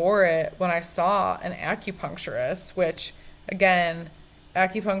that I wore it when I saw an acupuncturist, which, again,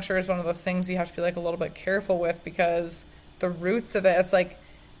 acupuncture is one of those things you have to be like a little bit careful with, because the roots of it, it's like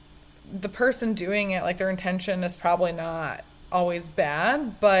the person doing it, like their intention is probably not always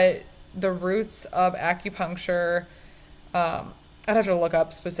bad, but the roots of acupuncture, I'd have to look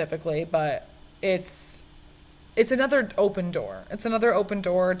up specifically, but it's it's another open door. It's another open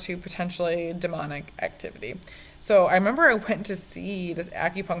door to potentially demonic activity. So I remember I went to see this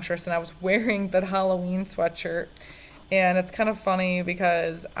acupuncturist and I was wearing that Halloween sweatshirt. And it's kind of funny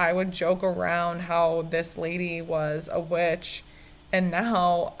because I would joke around how this lady was a witch. And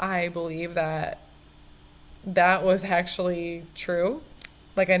now I believe that that was actually true.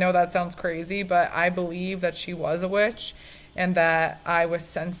 Like, I know that sounds crazy, but I believe that she was a witch and that I was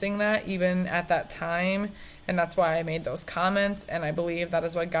sensing that even at that time. And that's why I made those comments. And I believe that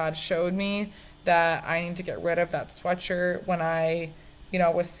is what God showed me, that I need to get rid of that sweatshirt when I,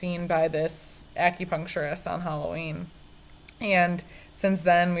 was seen by this acupuncturist on Halloween. And since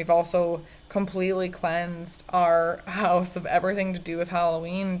then, we've also completely cleansed our house of everything to do with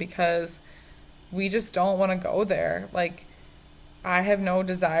Halloween, because we just don't want to go there. Like, I have no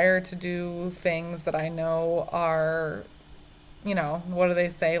desire to do things that I know are, what do they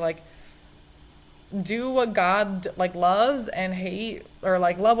say? Like, do what God like loves and hate, or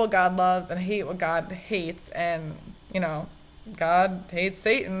like love what God loves and hate what God hates, and God hates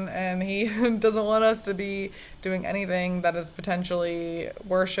Satan and he doesn't want us to be doing anything that is potentially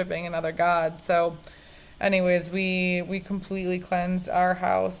worshiping another god. So anyways, we completely cleansed our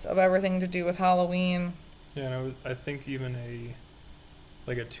house of everything to do with Halloween. Yeah, and I think even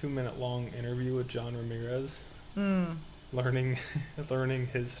like a 2 minute long interview with John Ramirez, learning learning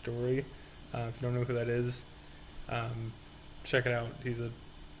his story. If you don't know who that is, um, check it out. He's a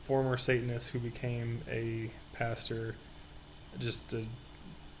former Satanist who became a pastor. Just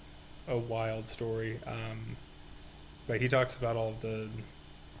a wild story. But he talks about all of the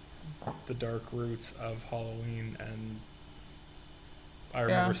dark roots of Halloween, and I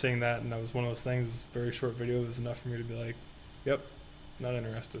remember Yeah. seeing that, and that was one of those things. It was a very short video. It was enough for me to be like, "Yep, not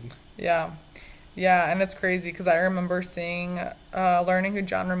interested." Yeah. Yeah, and it's crazy because I remember learning who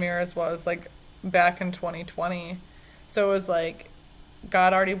John Ramirez was like back in 2020. So it was like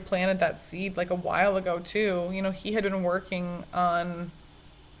God already planted that seed like a while ago too. You know, he had been working on,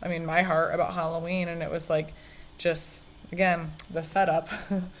 I mean, my heart about Halloween, and it was like just, again, the setup.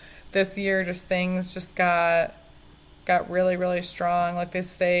 This year, just things just got really, really strong. Like they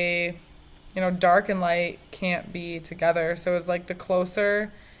say, you know, dark and light can't be together. So it was like the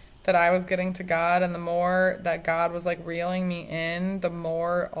closer that I was getting to God and the more that God was like reeling me in, the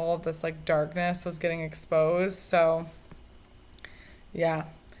more all of this like darkness was getting exposed. So, yeah,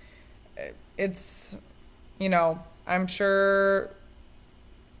 it's, you know, I'm sure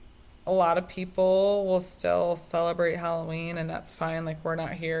a lot of people will still celebrate Halloween and that's fine. Like, we're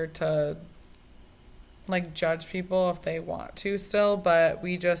not here to like judge people if they want to still, but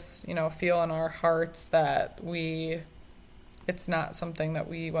we just, you know, feel in our hearts that it's not something that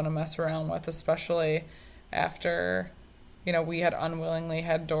we want to mess around with, especially after, you know, we had unwillingly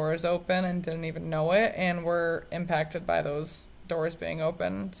had doors open and didn't even know it and were impacted by those doors being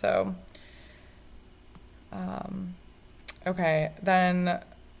open. So, okay, then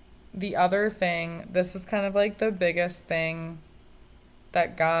the other thing, this is kind of like the biggest thing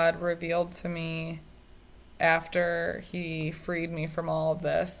that God revealed to me after he freed me from all of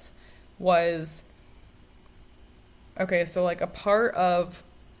this was, okay, so like a part of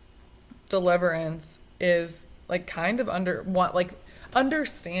deliverance is like kind of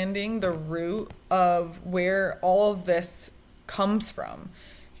understanding the root of where all of this comes from.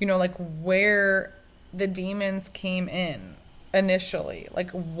 You know, like where the demons came in initially, like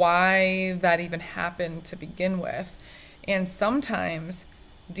why that even happened to begin with. And sometimes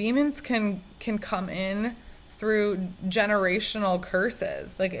demons can come in through generational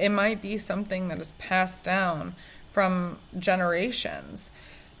curses. Like it might be something that is passed down from generations.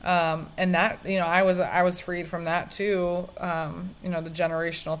 And that, you know, I was freed from that too. You know, the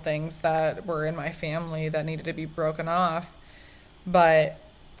generational things that were in my family that needed to be broken off. But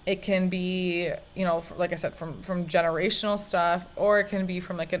it can be, you know, like I said, from generational stuff, or it can be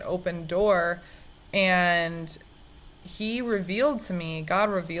from like an open door. And God revealed to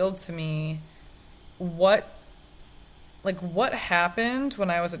me what what happened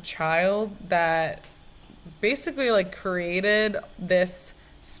when I was a child that basically like created this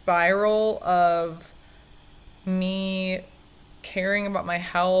spiral of me caring about my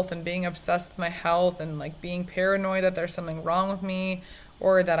health and being obsessed with my health and like being paranoid that there's something wrong with me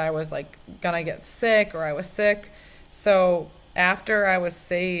or that I was like gonna get sick or I was sick. So after I was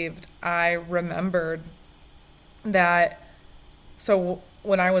saved, I remembered that. So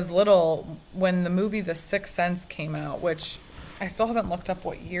when I was little, when the movie The Sixth Sense came out, which I still haven't looked up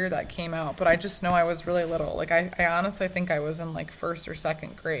what year that came out, but I just know I was really little. Like I honestly think I was in like first or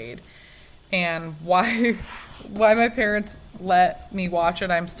second grade. And why why my parents let me watch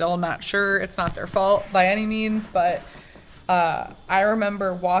it, I'm still not sure. It's not their fault by any means, but I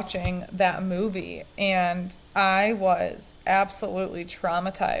remember watching that movie and I was absolutely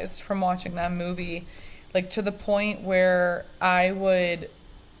traumatized from watching that movie, like to the point where I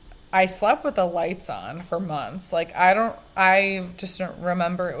slept with the lights on for months. Like I just don't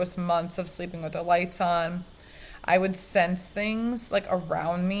remember, it was months of sleeping with the lights on. I would sense things like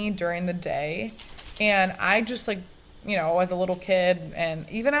around me during the day. And I just like, you know, as a little kid, and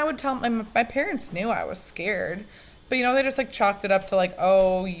even I would tell my parents knew I was scared. But, you know, they just like chalked it up to like,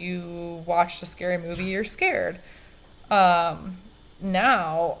 oh, you watched a scary movie, you're scared.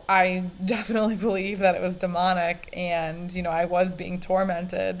 Now, I definitely believe that it was demonic and, you know, I was being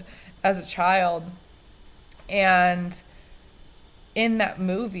tormented as a child. And in that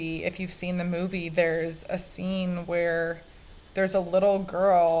movie, if you've seen the movie, there's a scene where there's a little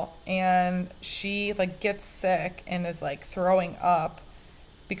girl and she like gets sick and is like throwing up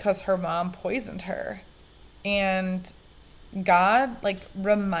because her mom poisoned her. And God like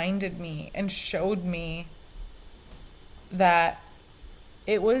reminded me and showed me that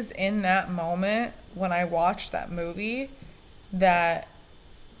it was in that moment when I watched that movie that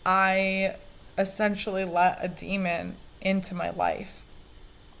I essentially let a demon into my life.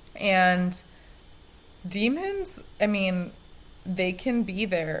 And demons, I mean, they can be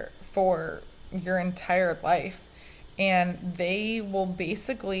there for your entire life. And they will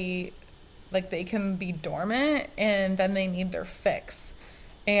basically, like, they can be dormant and then they need their fix.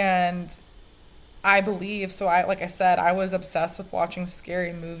 And I believe, so I, like I said, I was obsessed with watching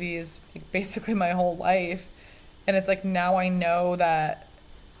scary movies like, basically my whole life. And it's like now I know that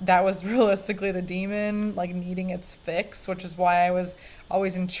that was realistically the demon like needing its fix, which is why I was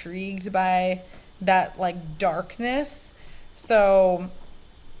always intrigued by that like darkness. So,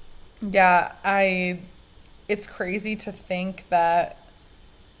 yeah, I it's crazy to think that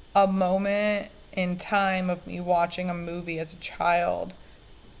a moment in time of me watching a movie as a child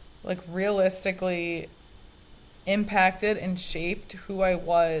like realistically impacted and shaped who I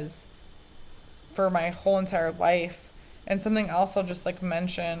was for my whole entire life. And something else I'll just like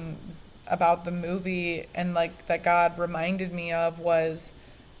mention about the movie and like that God reminded me of was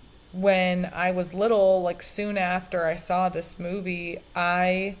when I was little, like soon after I saw this movie,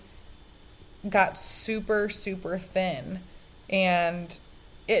 I got super, super thin. And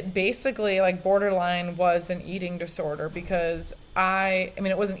it basically, like, borderline was an eating disorder because I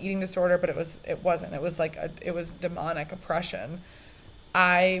mean, it was an eating disorder, but it wasn't. It was like, it was demonic oppression.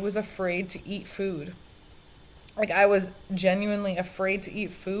 I was afraid to eat food. Like, I was genuinely afraid to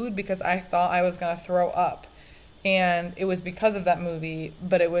eat food because I thought I was going to throw up. And it was because of that movie,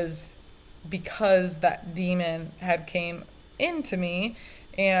 but it was because that demon had came into me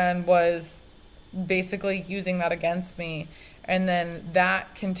and was basically using that against me. And then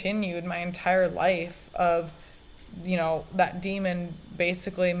that continued my entire life of, that demon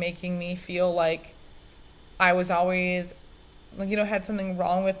basically making me feel like I was always, like, had something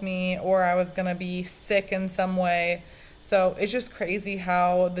wrong with me or I was going to be sick in some way. So it's just crazy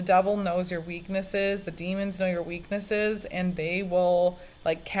how the devil knows your weaknesses, the demons know your weaknesses, and they will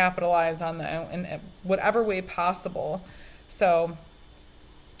like capitalize on that in whatever way possible. So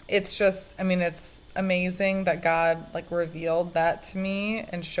it's just, I mean, it's amazing that God like revealed that to me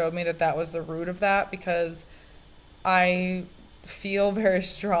and showed me that that was the root of that because I feel very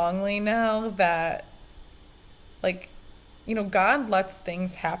strongly now that like, God lets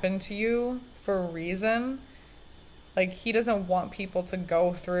things happen to you for a reason. Like, he doesn't want people to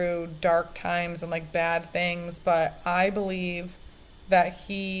go through dark times and like bad things, but I believe that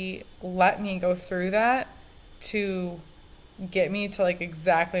he let me go through that to get me to like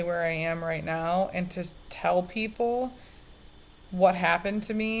exactly where I am right now and to tell people what happened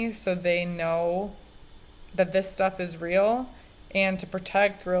to me so they know that this stuff is real and to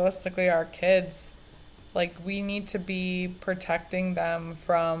protect realistically our kids. Like, we need to be protecting them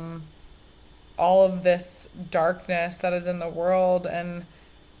from all of this darkness that is in the world and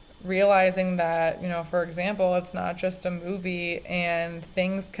realizing that, for example, it's not just a movie and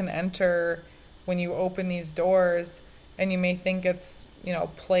things can enter when you open these doors and you may think it's,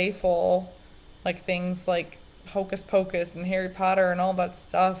 playful, like things like Hocus Pocus and Harry Potter and all that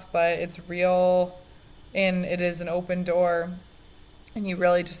stuff, but it's real and it is an open door and you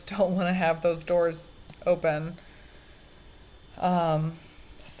really just don't want to have those doors open.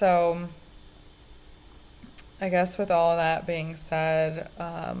 So I guess with all of that being said,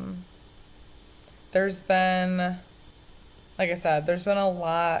 there's been, like I said, there's been a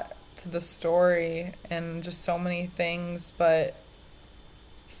lot to the story and just so many things, but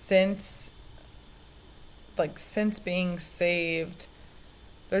since since being saved,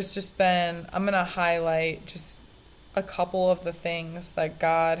 there's just been, I'm going to highlight just a couple of the things that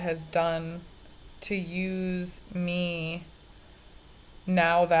God has done to use me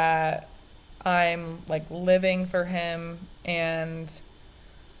now that I'm like living for him. And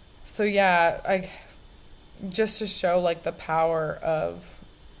so yeah, I just to show like the power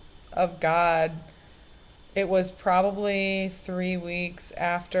of God. It was probably 3 weeks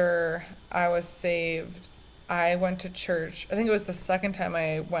after I was saved. I went to church. I think it was the second time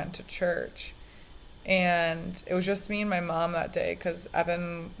I went to church. And it was just me and my mom that day because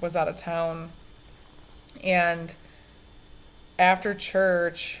Evan was out of town. And after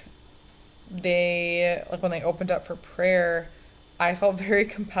church, they, like when they opened up for prayer, I felt very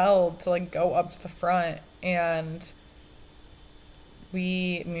compelled to like go up to the front and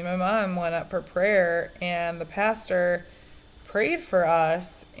me and my mom went up for prayer and the pastor prayed for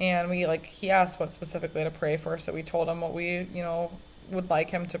us and he asked what specifically to pray for, so we told him what we, would like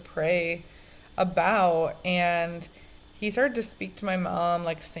him to pray about. And he started to speak to my mom,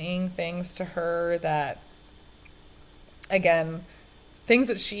 like saying things to her that again, things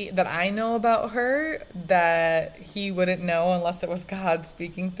that I know about her that he wouldn't know unless it was God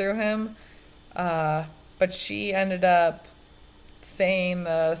speaking through him. But she ended up saying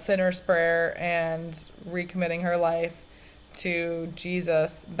the sinner's prayer and recommitting her life to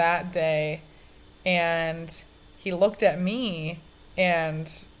Jesus that day. And he looked at me,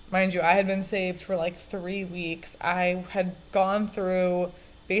 and mind you, I had been saved for like 3 weeks. I had gone through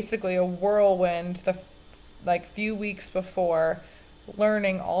basically a whirlwind the like few weeks before,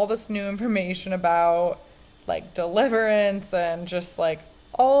 learning all this new information about like deliverance and just like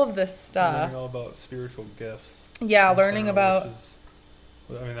all of this And learning stuff. all about spiritual gifts Yeah, in learning general, which about is,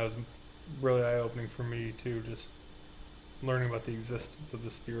 I mean, that was really eye opening for me too. Just learning about the existence of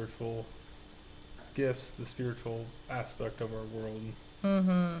the spiritual gifts, the spiritual aspect of our world.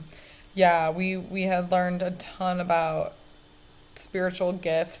 yeah, we had learned a ton about spiritual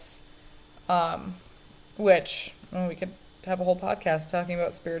gifts, which well, we could have a whole podcast talking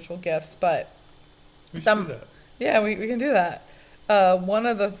about spiritual gifts, but We should do some that. yeah, we can do that. One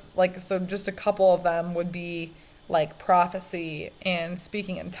of the like so just a couple of them would be like prophecy and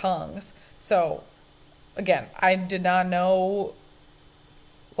speaking in tongues. So again, I did not know,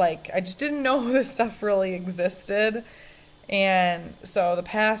 like I just didn't know this stuff really existed. And so the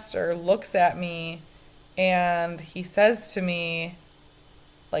pastor looks at me and he says to me,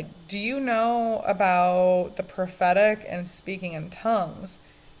 like, do you know about the prophetic and speaking in tongues?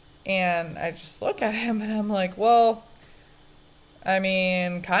 And I just look at him and I'm like, well, I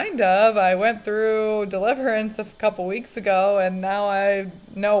mean, kind of. I went through deliverance a couple weeks ago, and now I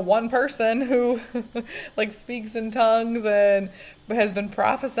know one person who like speaks in tongues and has been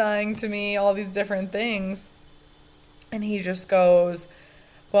prophesying to me all these different things. And he just goes,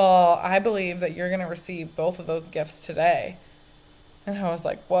 well, I believe that you're going to receive both of those gifts today. And I was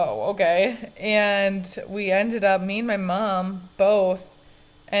like, whoa, okay. And we ended up, me and my mom both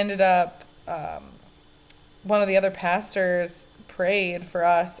ended up, one of the other pastors prayed for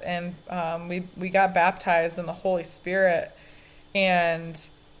us, and we got baptized in the Holy Spirit. And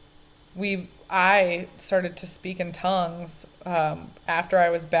I started to speak in tongues after I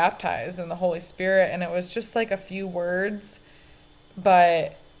was baptized in the Holy Spirit. And it was just like a few words,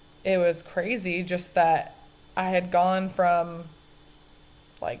 but it was crazy just that I had gone from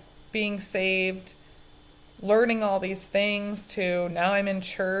like being saved, learning all these things, to now I'm in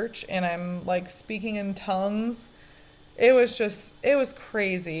church and I'm like speaking in tongues. It was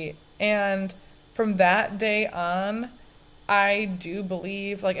crazy. And from that day on, I do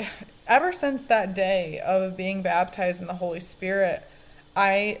believe, like, ever since that day of being baptized in the Holy Spirit,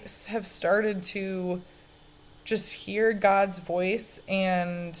 I have started to just hear God's voice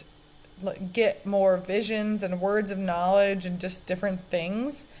and like get more visions and words of knowledge and just different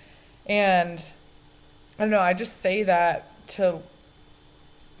things. And I don't know, I just say that to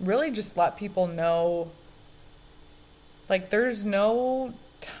really just let people know, like, there's no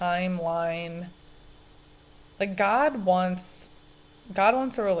timeline. Like, God wants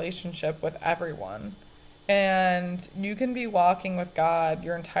a relationship with everyone. And you can be walking with God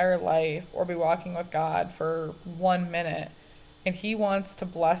your entire life or be walking with God for 1 minute. And He wants to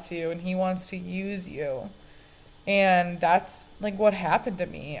bless you and He wants to use you. And that's like what happened to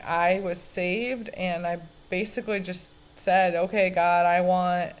me. I was saved and I basically just said, okay, God, I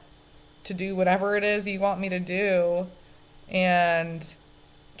want to do whatever it is you want me to do. And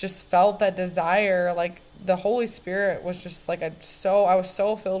just felt that desire. Like the Holy Spirit was just like I was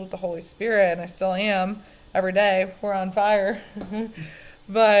so filled with the Holy Spirit, and I still am every day. We're on fire.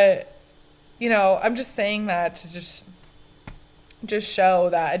 But I'm just saying that to just show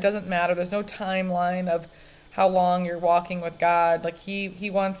that it doesn't matter. There's no timeline of how long you're walking with God. Like he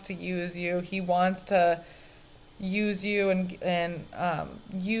wants to use you. He wants to use you and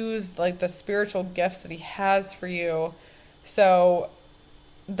use like the spiritual gifts that He has for you. So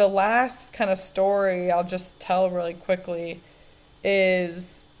the last kind of story I'll just tell really quickly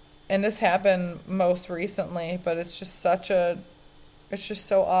is, and this happened most recently, but it's just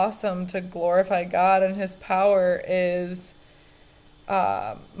so awesome to glorify God and His power, is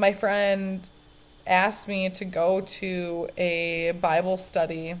my friend asked me to go to a Bible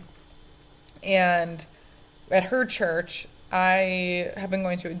study, and at her church, I have been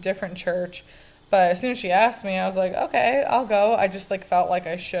going to a different church, but as soon as she asked me, I was like, okay, I'll go. I just like felt like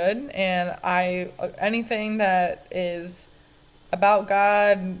I should, and anything that is about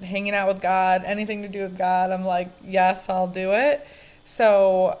God, hanging out with God, anything to do with God, I'm like, yes, I'll do it.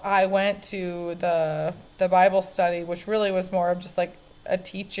 So I went to the Bible study, which really was more of just like a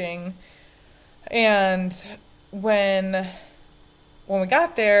teaching. And when when we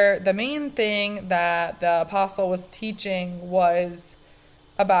got there, the main thing that the apostle was teaching was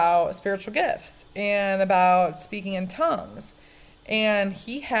about spiritual gifts and about speaking in tongues. And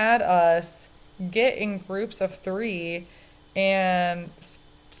he had us get in groups of three and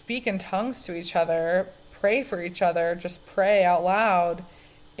speak in tongues to each other, pray for each other, just pray out loud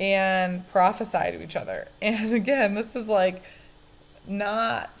and prophesy to each other. And again, this is like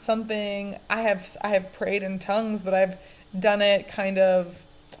not something I have prayed in tongues, but I've done it kind of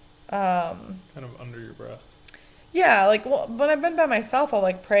Kind of under your breath. yeah, like well, when I've been by myself, I'll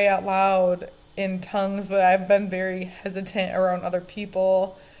like pray out loud in tongues, but I've been very hesitant around other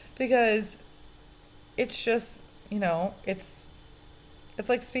people because it's just, it's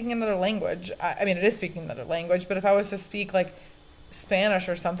like speaking another language. I mean, it is speaking another language, but if I was to speak like Spanish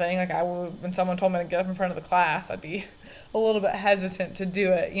or something, like I would, when someone told me to get up in front of the class, I'd be a little bit hesitant to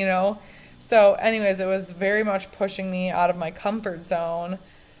do it. So, anyways, it was very much pushing me out of my comfort zone.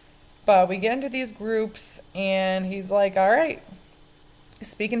 But we get into these groups, and he's like, all right,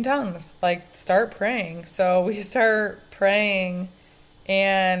 speak in tongues, like start praying. So we start praying,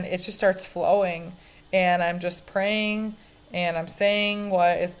 and it just starts flowing. And I'm just praying, and I'm saying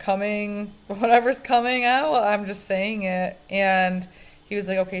what is coming, whatever's coming out, I'm just saying it. And he was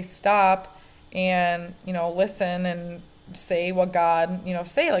like, okay, stop and, listen and say what God,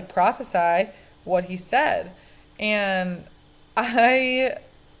 say, like prophesy what he said. And I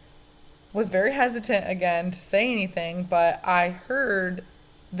was very hesitant again to say anything, but I heard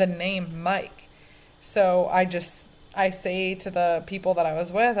the name Mike. So I say to the people that I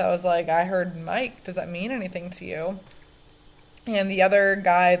was with, I was like, I heard Mike. Does that mean anything to you? And the other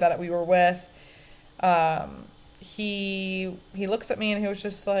guy that we were with, he looks at me and he was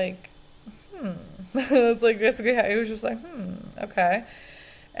just like, it's like basically he was just like, okay.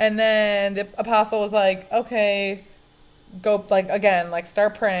 And then the apostle was like, okay, go like again, like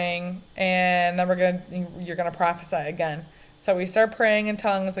start praying, and then you're gonna prophesy again. So we start praying in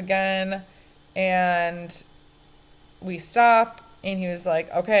tongues again, and we stop, and he was like,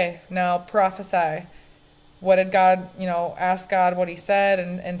 okay, now prophesy. What did God, ask God what he said,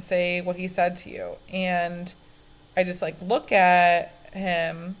 and say what he said to you. And I just like look at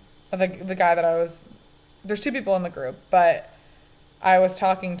him, the guy that there's two people in the group, but I was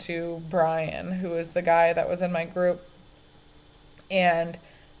talking to Brian, who is the guy that was in my group. And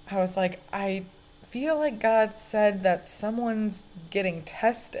I was like, I feel like God said that someone's getting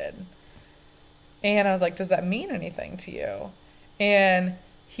tested. And I was like, does that mean anything to you? And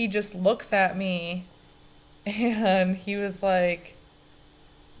he just looks at me and he was like,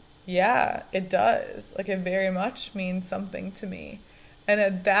 yeah, it does. Like, it very much means something to me. And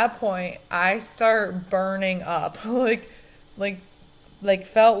at that point, I start burning up. like,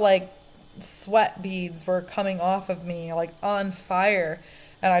 felt like sweat beads were coming off of me, like on fire.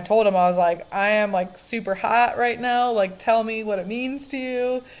 And I told him, I was like, I am like super hot right now. Like, tell me what it means to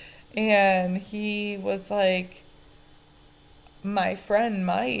you. And he was like, my friend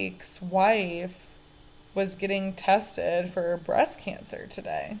Mike's wife was getting tested for breast cancer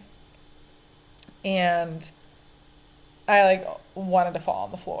today. And I like wanted to fall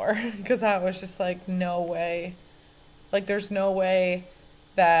on the floor because I was just like, no way. Like, there's no way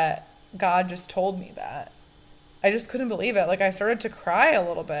that God just told me that. I just couldn't believe it. Like, I started to cry a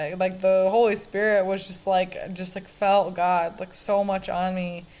little bit. Like, the Holy Spirit was just like felt God like so much on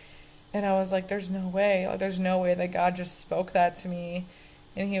me. And I was like, there's no way. Like, there's no way that God just spoke that to me.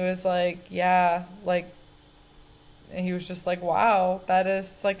 And he was like, yeah, like, and he was just like, wow, that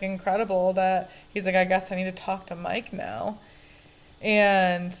is like incredible. That he's like, I guess I need to talk to Mike now.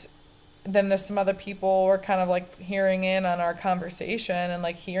 And then there's some other people were kind of like hearing in on our conversation and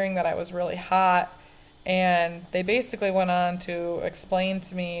like hearing that I was really hot. And they basically went on to explain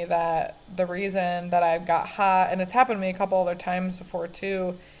to me that the reason that I got hot, and it's happened to me a couple other times before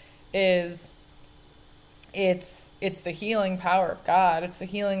too, is it's the healing power of God. It's the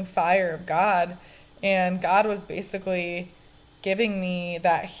healing fire of God. And God was basically giving me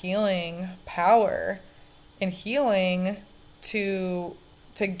that healing power and healing to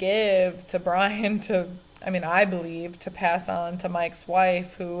give to Brian I believe to pass on to Mike's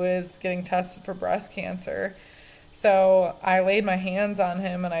wife, who is getting tested for breast cancer. So I laid my hands on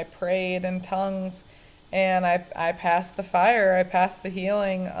him and I prayed in tongues, and I passed the fire, I passed the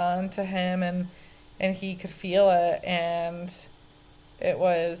healing on to him, and he could feel it, and it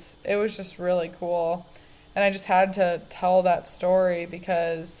was just really cool. And I just had to tell that story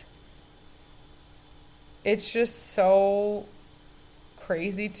because it's just so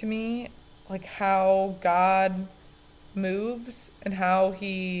crazy to me, like how God moves and how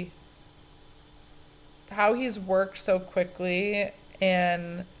he's worked so quickly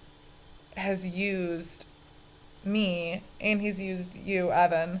and has used me, and he's used you,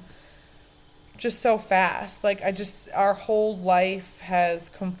 Evan, just so fast. Like, our whole life has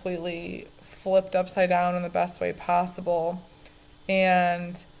completely flipped upside down in the best way possible.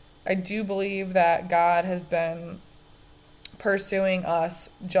 And I do believe that God has been pursuing us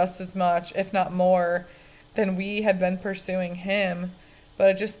just as much, if not more, than we had been pursuing him. But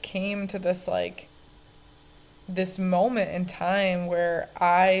it just came to this moment in time where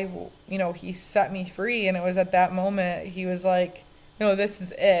he set me free. And it was at that moment he was like, this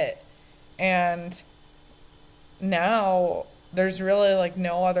is it. And now there's really like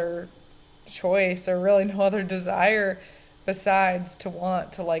no other choice or really no other desire besides to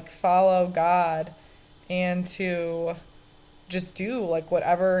want to like follow God and to just do like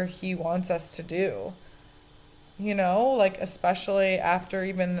whatever he wants us to do. Like especially after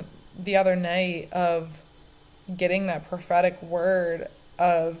even the other night of getting that prophetic word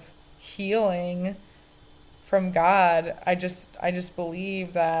of healing from God, I just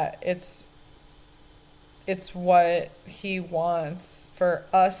believe that it's what he wants for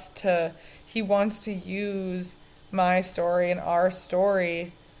us to he wants to use my story and our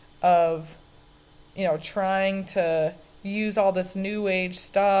story of trying to use all this new age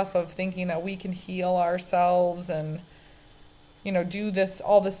stuff of thinking that we can heal ourselves and do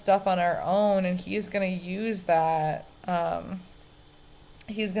all this stuff on our own, and he's going to use that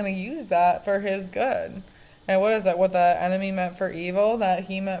for his good. And what is that? What the enemy meant for evil, that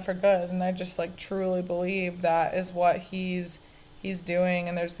he meant for good. And I just like truly believe that is what he's doing,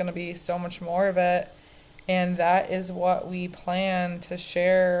 and there's going to be so much more of it. And that is what we plan to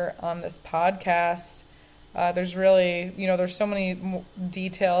share on this podcast. There's really, there's so many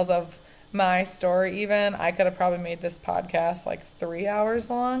details of my story. Even I could have probably made this podcast like 3 hours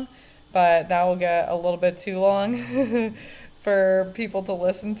long, but that will get a little bit too long for people to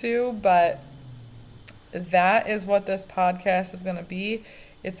listen to. But that is what this podcast is going to be.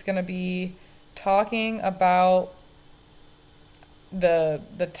 It's going to be talking about the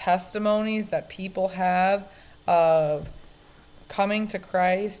testimonies that people have of coming to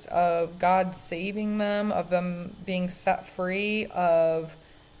Christ, of God saving them, of them being set free, of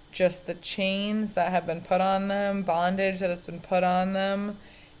just the chains that have been put on them, bondage that has been put on them,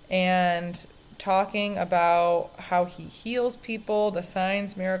 and talking about how he heals people, the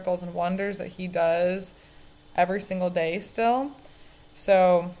signs, miracles, and wonders that he does every single day still.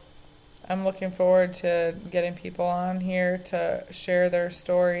 So I'm looking forward to getting people on here to share their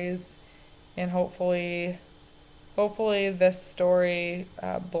stories, and hopefully this story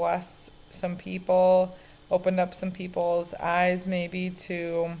bless some people, opened up some people's eyes maybe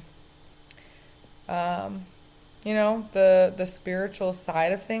to the spiritual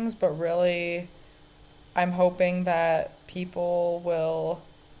side of things. But really I'm hoping that people will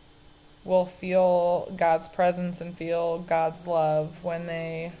feel God's presence and feel God's love when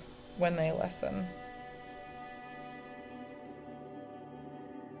they listen.